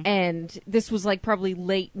 Mm-hmm. And this was, like, probably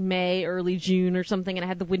late May, early June or something, and I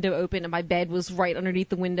had the window open, and my bed was right underneath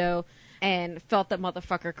the window, and felt that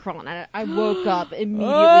motherfucker crawling. And I woke up immediately,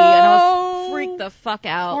 and I was freaked the fuck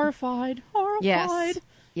out. Horrified.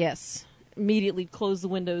 Yes. Immediately closed the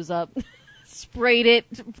windows up. Sprayed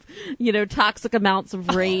it, toxic amounts of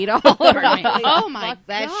Raid all over my place. Oh my Fuck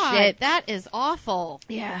that God, shit. that is awful.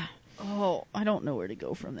 Yeah. Oh, I don't know where to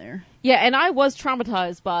go from there. Yeah, and I was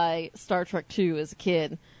traumatized by Star Trek 2 as a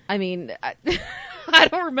kid. I mean, I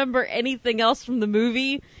don't remember anything else from the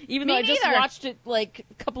movie, even Me though I just neither. watched it like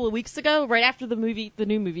a couple of weeks ago, right after the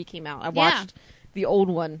new movie came out. I Yeah. watched the old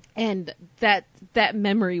one, and that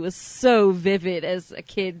memory was so vivid as a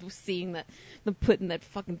kid, seeing them putting that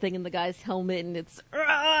fucking thing in the guy's helmet, and it's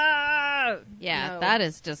Yeah, that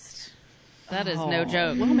is no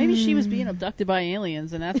joke. Well, maybe she was being abducted by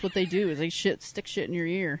aliens, and that's what they do, is they stick shit in your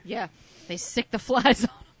ear. yeah. They sick the flies on.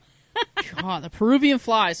 God, the Peruvian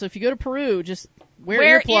flies. So if you go to Peru, just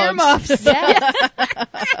Wear earplugs. earmuffs. Yes.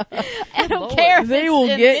 I don't care if They it's will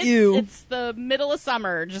get it's, you. It's the middle of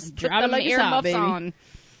summer. Just put Drive it them like it's hot, earmuffs baby. on.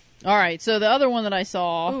 All right, so the other one that I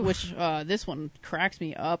saw, which this one cracks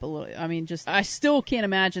me up a little. I mean, I still can't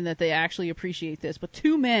imagine that they actually appreciate this, but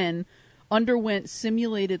 2 men underwent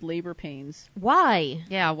simulated labor pains. Why?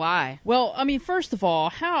 Yeah, why? Well, I mean, first of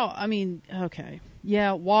all, okay.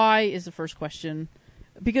 Yeah, why is the first question.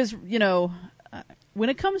 Because, when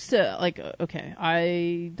it comes to, okay,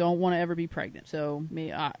 I don't want to ever be pregnant, so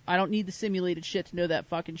I don't need the simulated shit to know that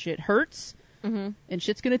fucking shit hurts, and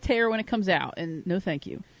shit's going to tear when it comes out, and no thank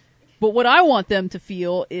you. But what I want them to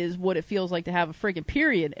feel is what it feels like to have a friggin'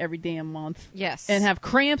 period every damn month. Yes. And have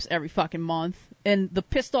cramps every fucking month. And the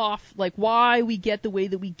pissed off, why we get the way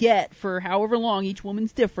that we get for however long, each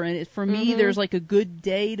woman's different. For me, there's a good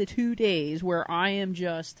day to 2 days where I am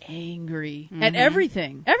just angry at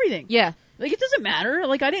everything. Everything. Yeah. It doesn't matter.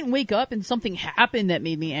 I didn't wake up and something happened that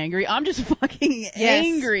made me angry. I'm just fucking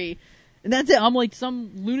angry. And that's it. I'm like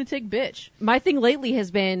some lunatic bitch. My thing lately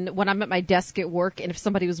has been when I'm at my desk at work, and if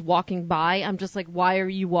somebody was walking by, I'm just like, why are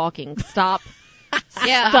you walking? Stop.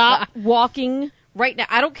 Stop walking right now.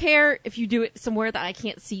 I don't care if you do it somewhere that I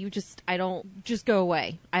can't see you. Just go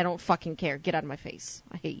away. I don't fucking care. Get out of my face.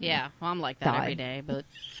 I hate you. Yeah, well, I'm like that Die. every day, but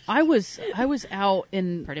I was out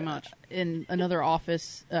in pretty much. in another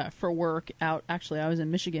office for work out. Actually, I was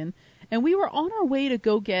in Michigan, and we were on our way to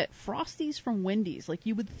go get Frosties from Wendy's.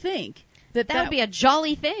 You would think that That would be a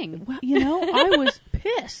jolly thing. Well, I was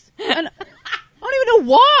pissed. And I don't even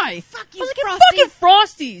know why. Fuck I you, was like, Frosties.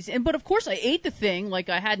 fucking Frosties. But of course I ate the thing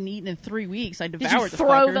I hadn't eaten in 3 weeks. I Did you devoured the throw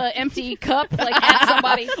fucker. the empty cup at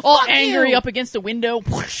somebody? all Fuck angry you. up against the window.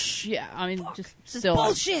 Whoosh. Yeah, I mean, just still.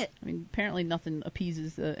 bullshit. I mean, apparently nothing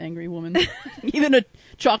appeases the angry woman. Even a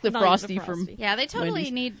chocolate Not even a frosty from Frosty. Yeah, they totally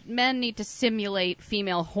Wendy's. men need to simulate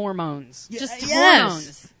female hormones. Just yes.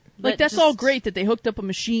 hormones. That's all great that they hooked up a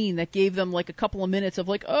machine that gave them a couple of minutes of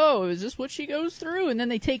oh, is this what she goes through? And then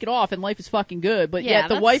they take it off and life is fucking good. But Yeah, yet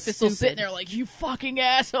the that's wife is still stupid. sitting there you fucking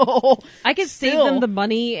asshole. I could save Still. them the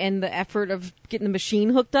money and the effort of getting the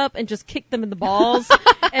machine hooked up and just kick them in the balls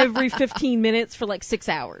every 15 minutes for 6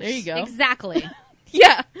 hours. There you go. Exactly.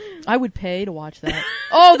 Yeah. I would pay to watch that.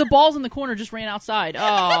 Oh, the balls in the corner just ran outside.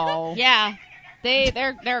 Oh. Yeah.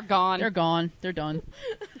 They're gone. They're gone. They're done.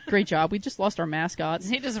 Great job. We just lost our mascots.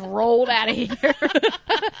 They just rolled out of here.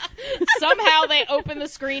 Somehow they opened the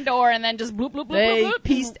screen door and then just bloop, bloop, bloop, They bloop, bloop.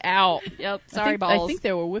 pieced out. Yep. Sorry, I balls. think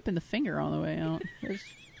they were whipping the finger on the way out.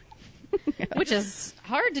 Which is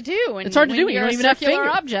hard to do. It's hard to do when you you're don't a even have circular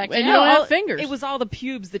fingers. object. And yeah. you don't have Well, fingers. It was all the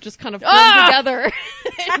pubes that just kind of formed together.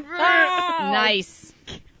 Nice.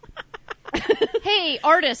 Hey,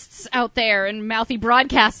 artists out there in mouthy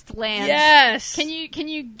broadcast land. Yes. Can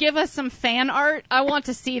you give us some fan art? I want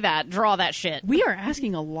to see that. Draw that shit. We are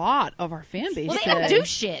asking a lot of our fan base Well, they today. don't do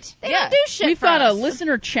shit. They don't do shit. We've for got us. a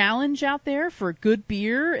listener challenge out there for good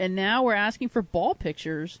beer, and now we're asking for ball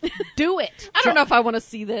pictures. Do it. I don't know if I want to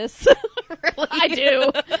see this. Really. I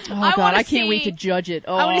do. Oh God, I can't wait to judge it.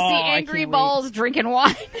 Oh, I want to see I angry can't balls drinking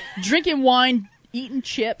wine. wait. Drinking wine eating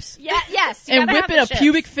chips, Yes. You and gotta have whipping the a chips.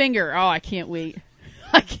 pubic finger. Oh, I can't wait.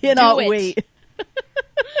 I cannot Do it. wait.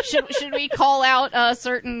 Should we call out a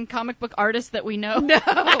certain comic book artist that we know? No.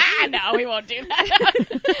 No, we won't do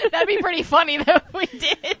that. That'd be pretty funny, though, if we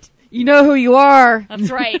did. You know who you are. That's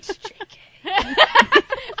right. I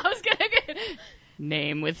was going to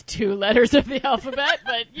name with 2 letters of the alphabet,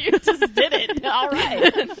 but you just did it. All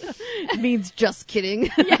right. It means just kidding.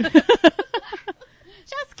 Just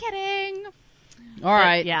kidding. All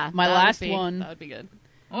right. Yeah. My that last would be- one. That would be good.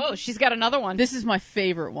 Oh, she's got another one. This is my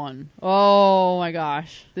favorite one. Oh my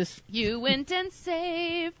gosh. This. You went and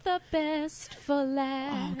saved the best for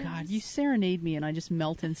last. Oh God, you serenade me and I just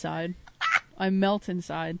melt inside. I melt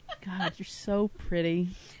inside. God, you're so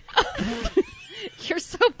pretty. You're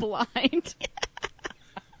so blind.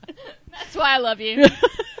 That's why I love you.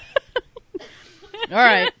 All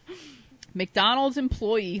right. McDonald's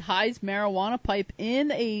employee hides marijuana pipe in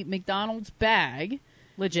a McDonald's bag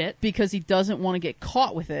Legit. because he doesn't want to get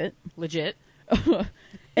caught with it. Legit. And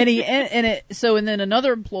then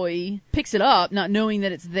another employee picks it up, not knowing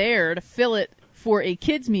that it's there, to fill it for a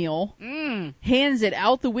kid's meal, hands it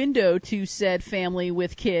out the window to said family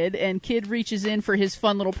with kid, and kid reaches in for his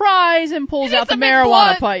fun little prize and pulls out the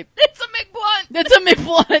marijuana pipe. It's a McBlunt. It's a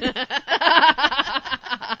McBlunt.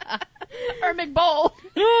 Or McBowl.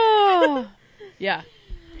 Yeah.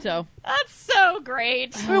 So, That's so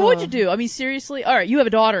great. I mean, what'd you do? I mean, seriously? All right, you have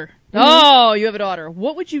a daughter. Oh, you have a daughter.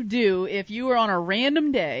 What would you do if you were on a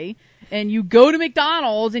random day and you go to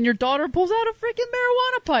McDonald's and your daughter pulls out a freaking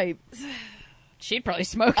marijuana pipe? She'd probably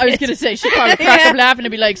smoke I was it. going to say, she'd probably crack up laughing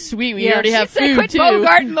and be like, sweet, we already have She'd say, food, quit too.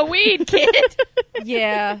 bogarting the weed, kid.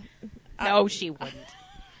 Yeah. No, she wouldn't.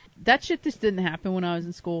 That shit just didn't happen when I was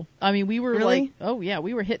in school. I mean, we were Really? like, oh yeah,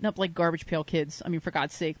 we were hitting up like garbage pail kids. I mean, for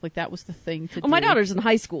God's sake, like that was the thing to do. Well, my daughter's in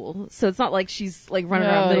high school, so it's not like she's like running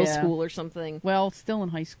around middle yeah. school or something. Well, still in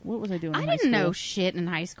high school. What was I doing in I high didn't school? know shit in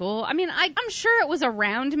high school. I mean, I'm sure it was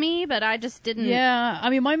around me, but I just didn't. Yeah,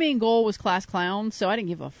 I mean, my main goal was class clown, so I didn't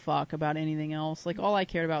give a fuck about anything else. Like, all I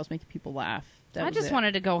cared about was making people laugh. That I was just it.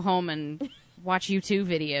 wanted to go home and watch YouTube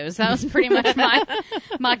videos. That was pretty much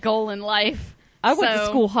my goal in life. I went to So-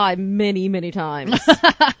 school high many, many times.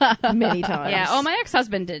 Many times. Yeah. Oh, my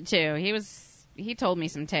ex-husband did too. He told me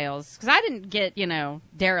some tales because I didn't get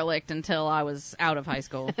derelict until I was out of high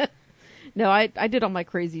school. No, I did all my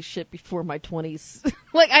crazy shit before my 20s.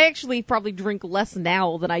 Like, I actually probably drink less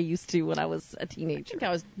now than I used to when I was a I teenager. think I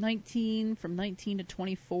was 19. From 19 to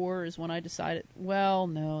 24 is when I decided. Well,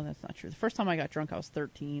 no, that's not true. The first time I got drunk, I was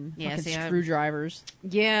 13. Yeah, Fucking see, I- screwdrivers.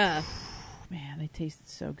 Yeah. Man, they tasted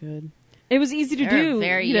so good. It was easy to They're do. a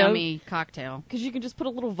very yummy cocktail. Because you can just put a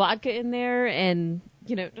little vodka in there and,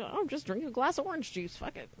 I'm just drinking a glass of orange juice.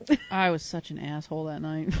 Fuck it. I was such an asshole that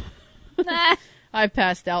night. I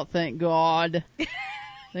passed out, thank God.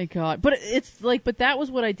 Thank God. But but that was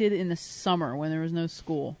what I did in the summer when there was no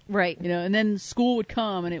school. Right. And then school would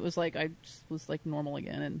come and it was like, I just was like normal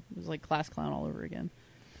again and it was like class clown all over again.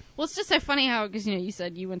 Well, it's just so funny how, because, you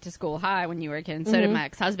said you went to school high when you were a kid, and so did my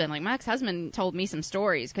ex-husband. Like, my ex-husband told me some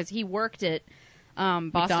stories, because he worked at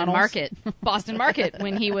Boston McDonald's? Market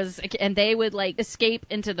when he was, and they would, like, escape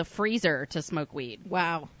into the freezer to smoke weed.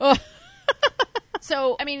 Wow.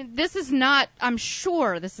 So, I mean, this is not, I'm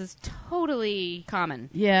sure this is totally common.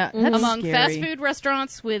 Yeah, that's Among scary. fast food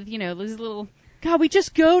restaurants with, these little... God, we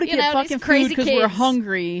just go to You get know, fucking these crazy food because we're kids.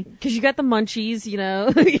 hungry. Because you got the munchies, you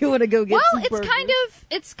want to go get Well, some burgers.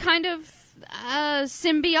 it's kind of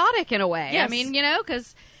symbiotic in a way. Yes. I mean,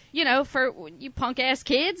 because for you punk ass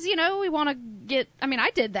kids, we want to get. I mean, I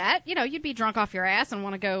did that. You'd be drunk off your ass and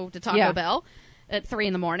want to go to Taco Bell at 3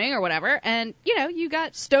 a.m. or whatever, and you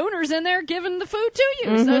got stoners in there giving the food to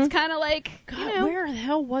you. So it's kind of like, God, where the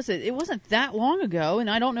hell was it? It wasn't that long ago, and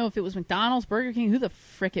I don't know if it was McDonald's, Burger King, who the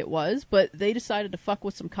frick it was, but they decided to fuck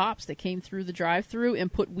with some cops that came through the drive-thru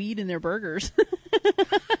and put weed in their burgers.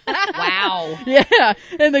 wow. Yeah,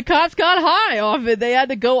 and the cops got high off it. They had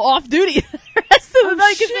to go off duty the rest of the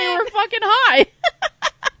night because they were fucking high.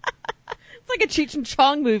 It's like a Cheech and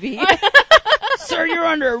Chong movie. Sir, you're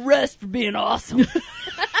under arrest for being awesome.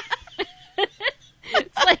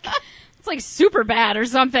 It's like super bad or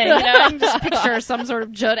something. I can just picture some sort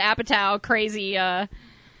of Judd Apatow crazy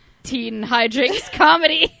teen hijinks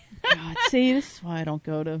comedy. God, see, this is why I don't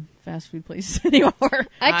go to fast food places anymore.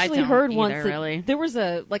 I actually don't heard either, once that really. there was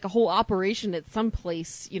a whole operation at some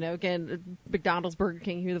place, again, McDonald's, Burger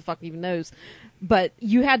King, who the fuck even knows, but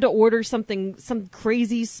you had to order some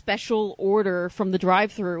crazy special order from the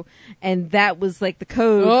drive-thru, and that was like the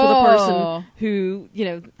code for the person who,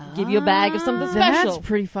 give you a bag of something special. That's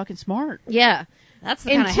pretty fucking smart. Yeah. That's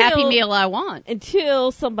the kind of Happy Meal I want.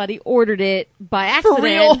 Until somebody ordered it by accident. For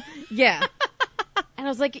real? Yeah. And I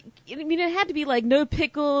was like, I mean, it had to be like no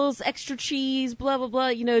pickles, extra cheese, blah, blah, blah.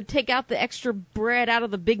 You know, take out the extra bread out of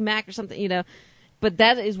the Big Mac or something, you know. But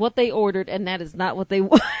that is what they ordered, and that is not what they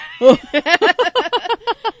wanted. I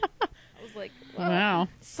was like, Wow.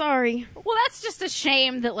 Sorry. Well, that's just a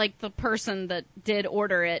shame that, like, the person that did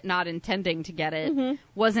order it, not intending to get it,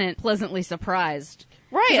 wasn't pleasantly surprised.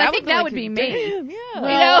 Right. I think that would be me. Damn, yeah. You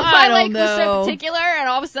know, if I I, don't like, was so know. particular and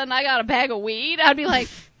all of a sudden I got a bag of weed, I'd be like,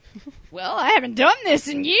 well, I haven't done this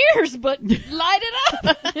in years, but light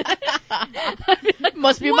it up.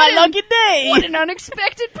 Must be my lucky day. What an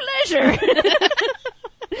unexpected pleasure.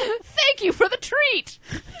 Thank you for the treat.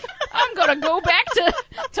 I'm going to go back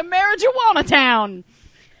to Marijuana Town.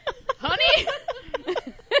 Honey,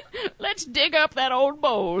 let's dig up that old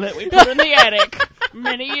bowl that we put in the attic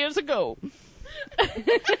many years ago.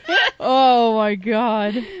 Oh my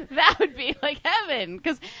god. That would be like heaven.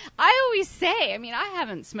 Because I always say, I mean, I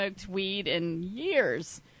haven't smoked weed in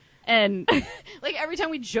years. And like every time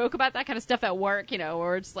we joke about that kind of stuff at work, you know,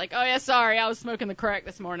 or it's like, oh yeah, sorry, I was smoking the crack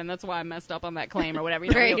this morning. That's why I messed up on that claim or whatever.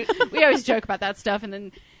 You know, we always joke about that stuff. And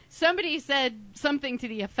then somebody said something to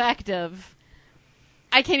the effect of,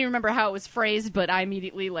 I can't even remember how it was phrased, but I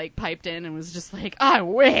immediately like piped in and was just like, I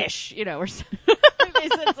wish, you know, or something. They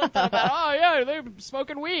said something about, oh yeah, they're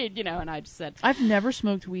smoking weed, you know, and I just said, I've never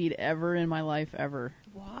smoked weed ever in my life, ever.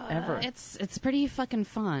 Ever. It's pretty fucking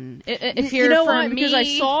fun. If You you're know for what? me, Because I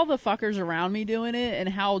saw the fuckers around me doing it and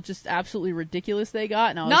how just absolutely ridiculous they got,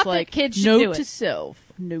 and I was Not that like, kids should note do to it.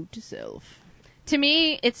 self. Note to self. to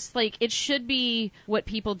me, it's like it should be what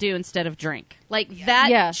people do instead of drink. Like that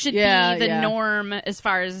Yeah. should Yeah, be the yeah. norm as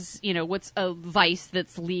far as, you know, what's a vice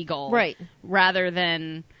that's legal. Right. Rather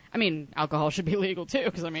than, I mean, alcohol should be legal too,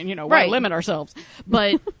 because I mean, you know, why Right. limit ourselves?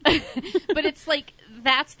 But, but it's like,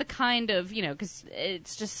 that's the kind of, you know, because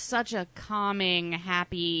it's just such a calming,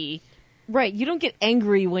 happy. Right. You don't get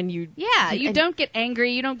angry when you. Yeah, you and- don't get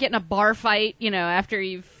angry. You don't get in a bar fight, you know, after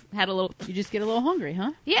you've had a little. You just get a little hungry,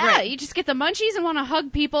 huh? Yeah, Right. you just get the munchies and want to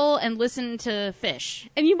hug people and listen to fish.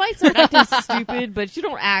 And you might start acting stupid, but you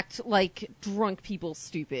don't act like drunk people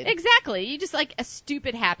stupid. Exactly. You just like a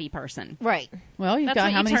stupid happy person. Right. Well, you've That's got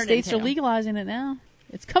what how you many turned states are into. legalizing it now?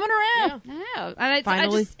 It's coming around. Yeah. And it's,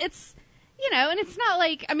 Finally. it's, you know, and it's not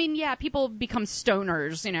like, I mean, yeah, people become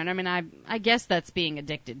stoners, you know, and I mean, I guess that's being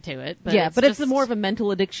addicted to it. But yeah, it's but just, it's more of a mental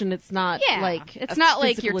addiction. It's not yeah, like it's a not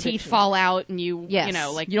like physical your teeth addiction. fall out and you, Yes. you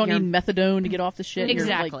know, like You don't you're- need methadone to get off the shit. You're, like,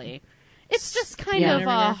 Exactly. It's just kind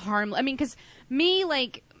Yeah. of harmless. I mean, because me,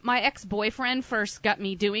 like, my ex-boyfriend first got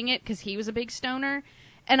me doing it because he was a big stoner.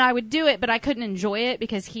 And I would do it, but I couldn't enjoy it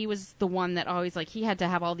because he was the one that always, like, he had to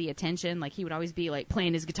have all the attention. Like, he would always be, like,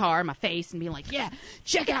 playing his guitar in my face and being like, yeah,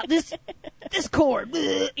 check out this chord,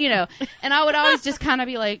 you know. And I would always just kind of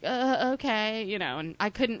be like, okay, you know. And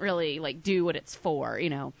I couldn't really, like, do what it's for,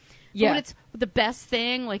 you know. Yeah. But it's the best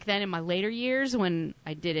thing, like, then in my later years when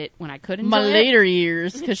I did it, when I could enjoy my it. later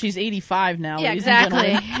years, because she's 85 now. Yeah, ladies and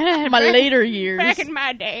exactly. gentlemen. My later years. Back in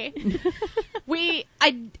my day,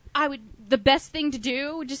 I would. The best thing to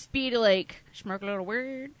do would just be to like smoke a little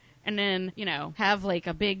weed, and then you know have like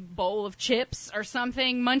a big bowl of chips or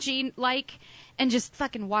something munchy like, and just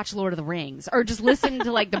fucking watch Lord of the Rings, or just listen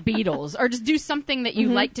to like the Beatles, or just do something that you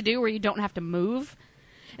like to do where you don't have to move.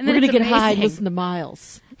 And We're then gonna it's get high and amazing. listen to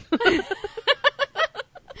Miles.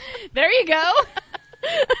 There you go.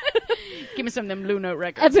 Give me some of them Blue Note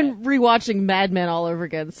records. I've been rewatching Mad Men all over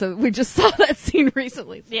again, so we just saw that scene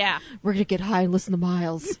recently. yeah. We're gonna get high and listen to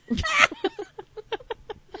Miles.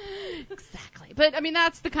 Exactly. But I mean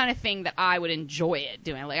that's the kind of thing that I would enjoy it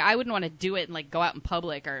doing. Like I wouldn't want to do it and like go out in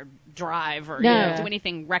public or drive or you No. know, do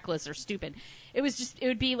anything reckless or stupid. It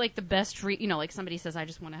would be like the best you know, like somebody says I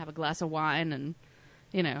just want to have a glass of wine and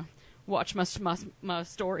you know, watch my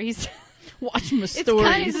stories. Watch my It's stories.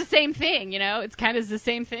 kind of the same thing, you know. It's kind of the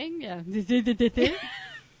same thing. Yeah.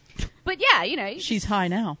 But yeah, you know, you She's high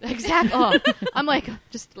now. exactly. Oh, I'm like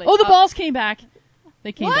just like Oh, the balls came back.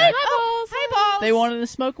 They came What? back. Hi balls. They wanted to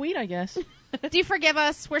smoke weed, I guess. Do you forgive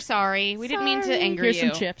us? We're sorry. We didn't mean to Sorry. anger Here's you.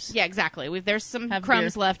 some chips. Yeah, exactly. There's some Have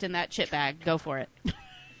crumbs beer. left in that chip bag. Go for it.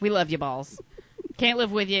 We love you, balls. Can't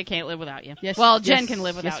live with you. Can't live without you. Yes, well, Jen yes, can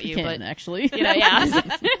live without yes, we you, can, but actually, you know, yeah.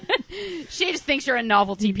 She just thinks you're a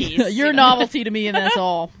novelty piece. you're a you know? novelty to me, and that's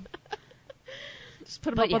all. Just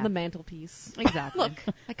put them But up yeah. on the mantelpiece. Exactly. Look,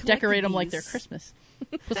 I collected Decorate them like these. they're Christmas.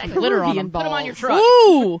 Put some Peruvian glitter on them. balls. Put them on your truck.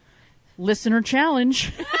 Ooh, listener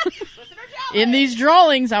challenge. In these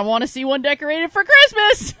drawings, I want to see one decorated for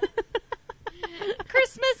Christmas.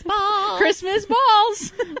 Christmas balls. Christmas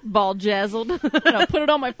balls. Ball jazzled. I'm gonna put it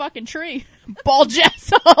on my fucking tree. Ball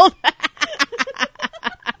jazzled.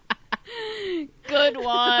 Good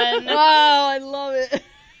one. Oh, I love it.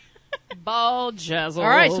 Ball jazzle. All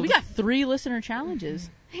right, so we got 3 listener challenges.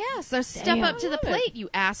 Yeah, so step up to the plate, you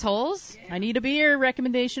assholes. I need a beer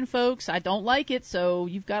recommendation, folks. I don't like it, so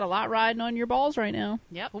you've got a lot riding on your balls right now.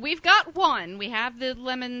 Yep. Well, we've got one. We have the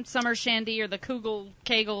lemon summer shandy or the Kegel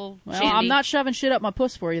Well, shandy. I'm not shoving shit up my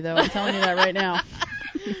puss for you, though. I'm telling you that right now.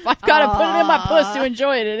 If I've got to put it in my puss to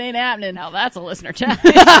enjoy it, it ain't happening. Now that's a listener challenge.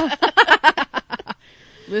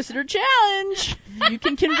 Listener challenge. You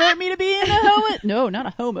can convert me to being a homo. No, not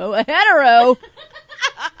a homo. A hetero.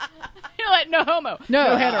 You know what? No homo.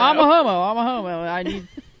 No, hetero. I'm a homo. I need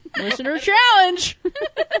listener challenge.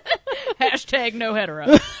 Hashtag no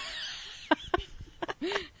hetero.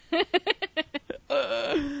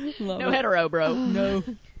 No hetero, bro. No.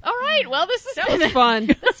 All right. Well, this is Fun.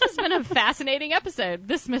 This has been a fascinating episode.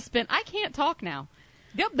 This has been. I can't talk now.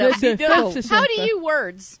 Yep, How do you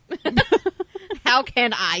words? How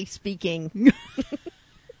can I speaking?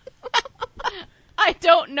 I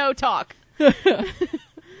don't know talk.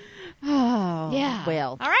 Oh, Yeah.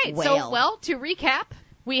 Well. All right. So, to recap,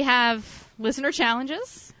 we have listener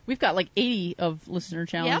challenges. We've got like 80 of listener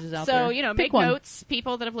challenges out there. So, Pick make one. notes,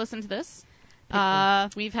 people that have listened to this.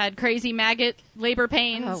 We've had crazy maggot labor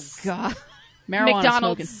pains. Oh God. Marijuana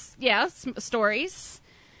McDonald's, smoking. stories.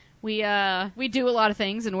 We do a lot of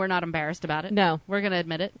things, and we're not embarrassed about it. No. We're gonna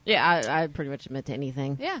admit it. Yeah, I pretty much admit to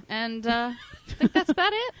anything. Yeah, and I think that's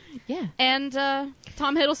about it. Yeah. And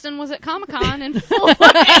Tom Hiddleston was at Comic-Con in full.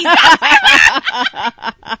 I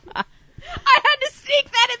had to sneak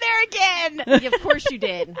that in there again. Yeah, of course you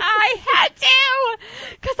did. I had to,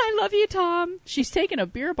 because I love you, Tom. She's taking a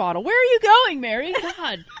beer bottle. Where are you going, Mary?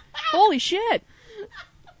 God. Holy shit.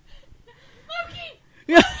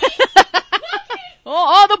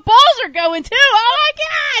 Oh, the balls are going too. Oh my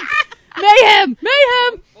God. Mayhem.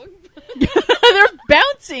 They're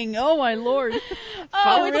bouncing. Oh my Lord.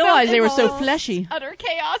 I didn't realize they were so fleshy. Utter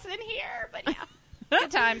chaos in here, but yeah,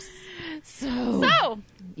 good times. So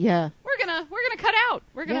yeah. we're gonna cut out.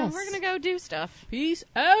 We're Yes. gonna go do stuff. Peace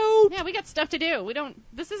out. Yeah, we got stuff to do.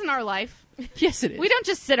 This isn't our life. Yes, it is. We don't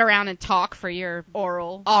just sit around and talk for your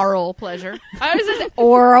oral pleasure. I was just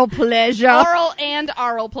Oral pleasure. oral and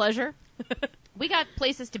oral pleasure. We got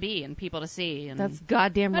places to be and people to see. And That's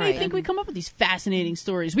goddamn How right. do you think we come up with these fascinating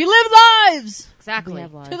stories? We live lives exactly. We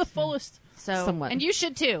have lives. to the fullest. So, Somewhat. and you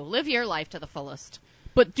should too. Live your life to the fullest.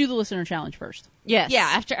 But do the listener challenge first. Yes.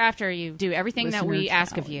 Yeah, after you do everything that we Listener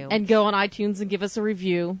ask of challenge. you. And go on iTunes and give us a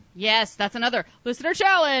review. yes, that's another listener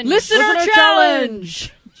challenge. Listener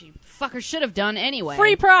challenge. You fuckers should have done anyway.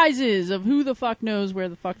 Free prizes of who the fuck knows where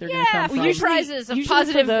the fuck they're going to Yeah, come free from. prizes of Usually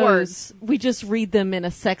positive for those, words. We just read them in a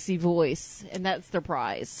sexy voice, and that's their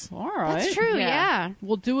prize. All right. That's true. Yeah.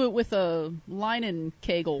 We'll do it with a Linen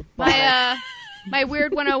Kegel. My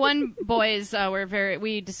Weird 101 boys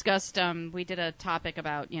we discussed, we did a topic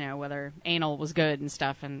about, whether anal was good and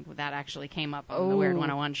stuff, and that actually came up on the Weird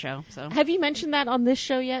 101 show. So Have you mentioned that on this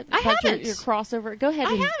show yet? I About haven't. Your crossover. Go ahead.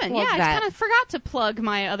 I and haven't. plug Yeah, I that. kind of forgot to plug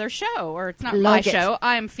my other show, or it's not Plug my it. show.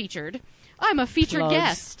 I am featured. I'm a featured Plugs.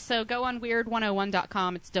 guest. So go on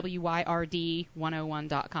weird101.com. It's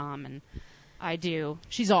WYRD101.com, and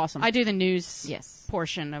She's awesome. I do the news Yes.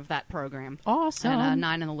 portion of that program. awesome. And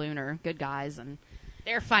Nine in the Lunar, good guys, and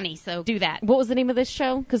they're funny. So do that. What was the name of this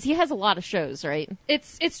show? Because he has a lot of shows, right?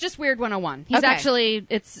 It's just Weird 101. He's Okay. actually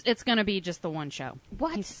it's going to be just the one show.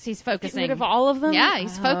 What? He's Get focusing. rid of all of them? Yeah,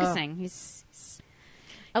 he's Oh. focusing. He's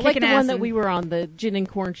I like the kicking one ass that and- we were on, the gin and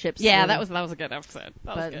corn chips. yeah. one. That was a good episode.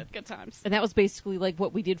 That was But- good. Good times. And that was basically like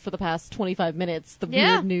what we did for the past 25 minutes, the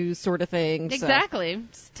Yeah. weird news sort of thing. so- Exactly.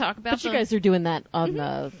 Just talk about. But you guys are doing that on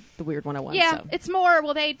the Weird 101. Yeah, so. it's more.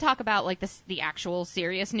 Well, they talk about like the actual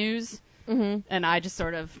serious news. Mhm. And I just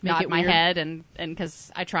sort of Make nod it my weird. head, and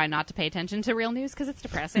because I try not to pay attention to real news because it's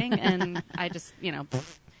depressing, and I just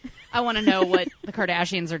I want to know what the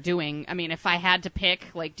Kardashians are doing. I mean, if I had to pick,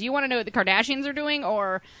 like, do you want to know what the Kardashians are doing,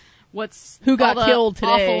 or what's Who got all the killed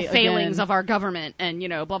today awful failings again? of our government, and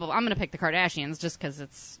blah blah blah. I'm going to pick the Kardashians just because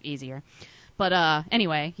it's easier. But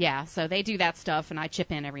anyway, yeah. So they do that stuff, and I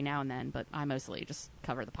chip in every now and then. But I mostly just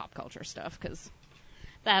cover the pop culture stuff because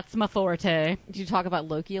that's my forte. Did you talk about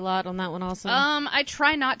Loki a lot on that one also? I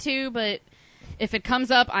try not to, but if it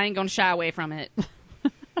comes up, I ain't gonna shy away from it.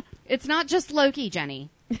 It's not just Loki, Jenny.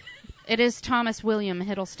 It is Thomas William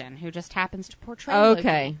Hiddleston, who just happens to portray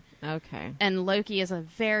okay. Loki. Okay. And Loki is a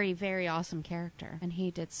very, very awesome character, and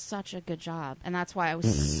he did such a good job. And that's why I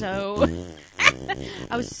was so...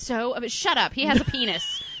 shut up. He has a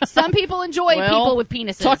penis. Some people enjoy people with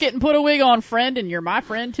penises. Tuck it and put a wig on, friend, and you're my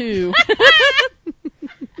friend, too.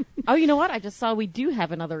 Oh, you know what? I just saw we do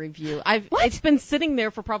have another review. It's been sitting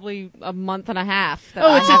there for probably a month and a half.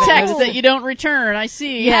 Oh, it's a text that you don't return. I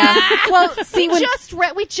see. Yeah. Well, see,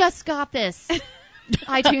 we just got this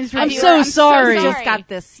iTunes review. I'm so sorry. Just got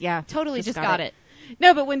this. Yeah. Totally just got it.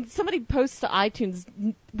 No, but when somebody posts to iTunes,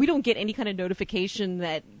 we don't get any kind of notification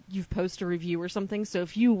that you've posted a review or something. So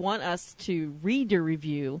if you want us to read your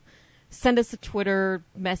review, send us a Twitter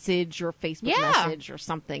message or Facebook message or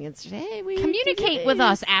something. And say, hey, we communicate with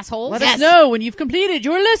us, assholes. Let us know when you've completed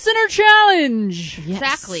your listener challenge. Yes.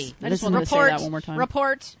 Exactly. I just wanted to say that one more time.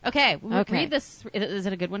 Report. Okay. Okay. Read this. Is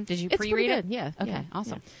it a good one? Did you It's pre-read pretty it? good. Yeah. Okay. Yeah.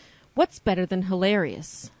 Awesome. Yeah. What's Better Than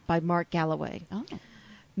Hilarious by Mark Galloway. Oh.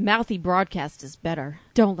 Mouthy broadcast is better.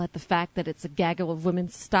 Don't let the fact that it's a gaggle of women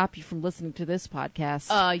stop you from listening to this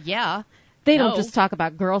podcast. Yeah. They no. don't just talk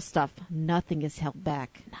about girl stuff. Nothing is held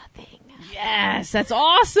back. Nothing. Yes, that's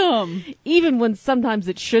awesome. Even when sometimes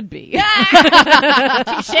it should be.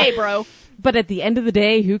 Touché, bro. But at the end of the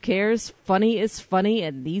day, who cares? Funny is funny,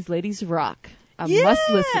 and these ladies rock. A must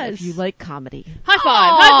listen if you like comedy. High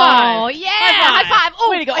five. High five. Oh, yeah. High five. Oh,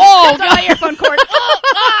 way to go. Oh, got my earphone cord.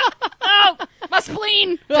 Oh, my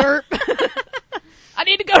spleen. Derp. I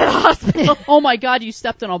need to go to the hospital. Oh my God, you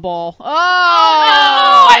stepped on a ball. Oh,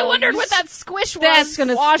 I wondered what that squish was. That's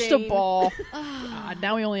gonna Washed a sting. ball. God,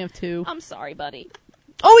 now we only have two. I'm sorry, buddy.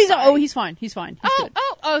 He's fine. He's fine. He's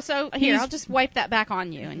good. So here, He's I'll just wipe that back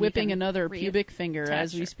on you. And Whipping you can another pubic finger reattach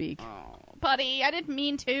as we your- speak. Oh, buddy, I didn't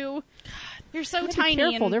mean to. You're so Be tiny.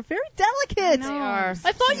 careful. and- They're very delicate. They are.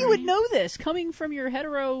 I thought you would know this, coming from your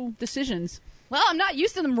hetero decisions. Well, I'm not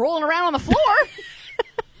used to them rolling around on the floor.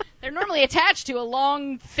 They're normally attached to a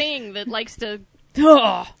long thing that likes to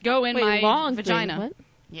go in my long vagina. thing. What?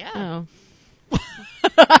 Yeah. Oh.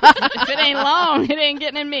 If it ain't long, it ain't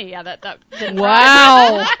getting in me. Yeah, that didn't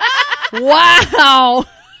Wow. Wow.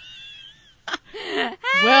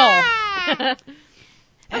 Well.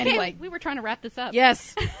 Anyway, we were trying to wrap this up.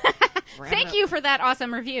 Yes. Thank you for that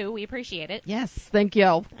awesome review. We appreciate it. Yes. Thank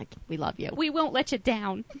you. We love you. We won't let you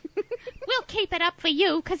down. We'll keep it up for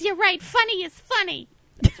you, because you're right. Funny is funny.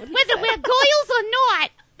 Whether we're goyles or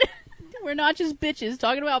not. We're not just bitches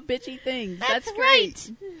talking about bitchy things. That's right.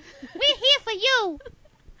 great. We're here for you.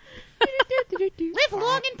 Live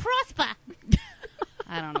long and prosper.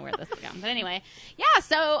 I don't know where this is going. But anyway, yeah,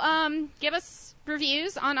 so give us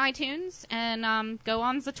reviews on iTunes and go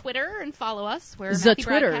on the Twitter and follow us. We're The Matthew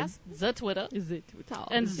Twitter. Broadcast. The Twitter. And The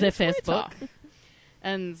the Twitter. Facebook.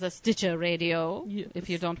 And the Stitcher Radio, Yes. if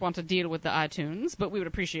you don't want to deal with the iTunes. But we would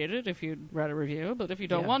appreciate it if you'd write a review. But if you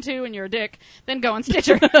don't want to and you're a dick, then go on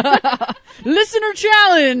Stitcher. Listener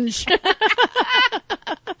challenge.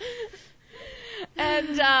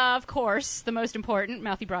 And, of course, the most important,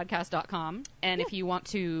 mouthybroadcast.com. And if you want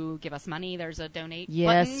to give us money, there's a donate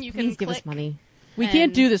Yes. button. You Please can give us click. money. We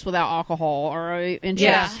can't do this without alcohol, all right? And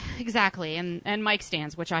Yeah, chips. exactly. And mic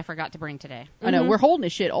stands, which I forgot to bring today. I know, we're holding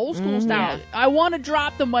this shit old school style. Yeah. I want to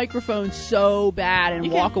drop the microphone so bad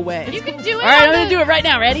and walk away. You can do it. All right, on I'm going the- to do it right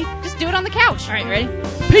now. Ready? Just do it on the couch. All right, ready?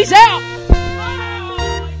 Peace out!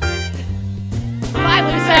 Bye,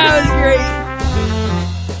 losers. That was great.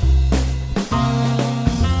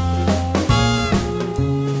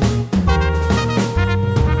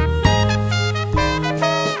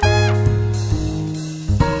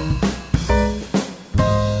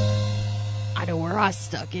 I know where I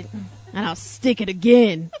stuck it. And I'll stick it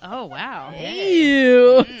again. Oh, wow.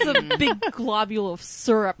 Ew. It's a big globule of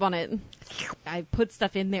syrup on it. I put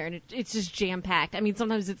stuff in there and it's just jam packed. I mean,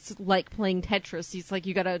 sometimes it's like playing Tetris. It's like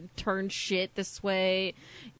you gotta turn shit this way.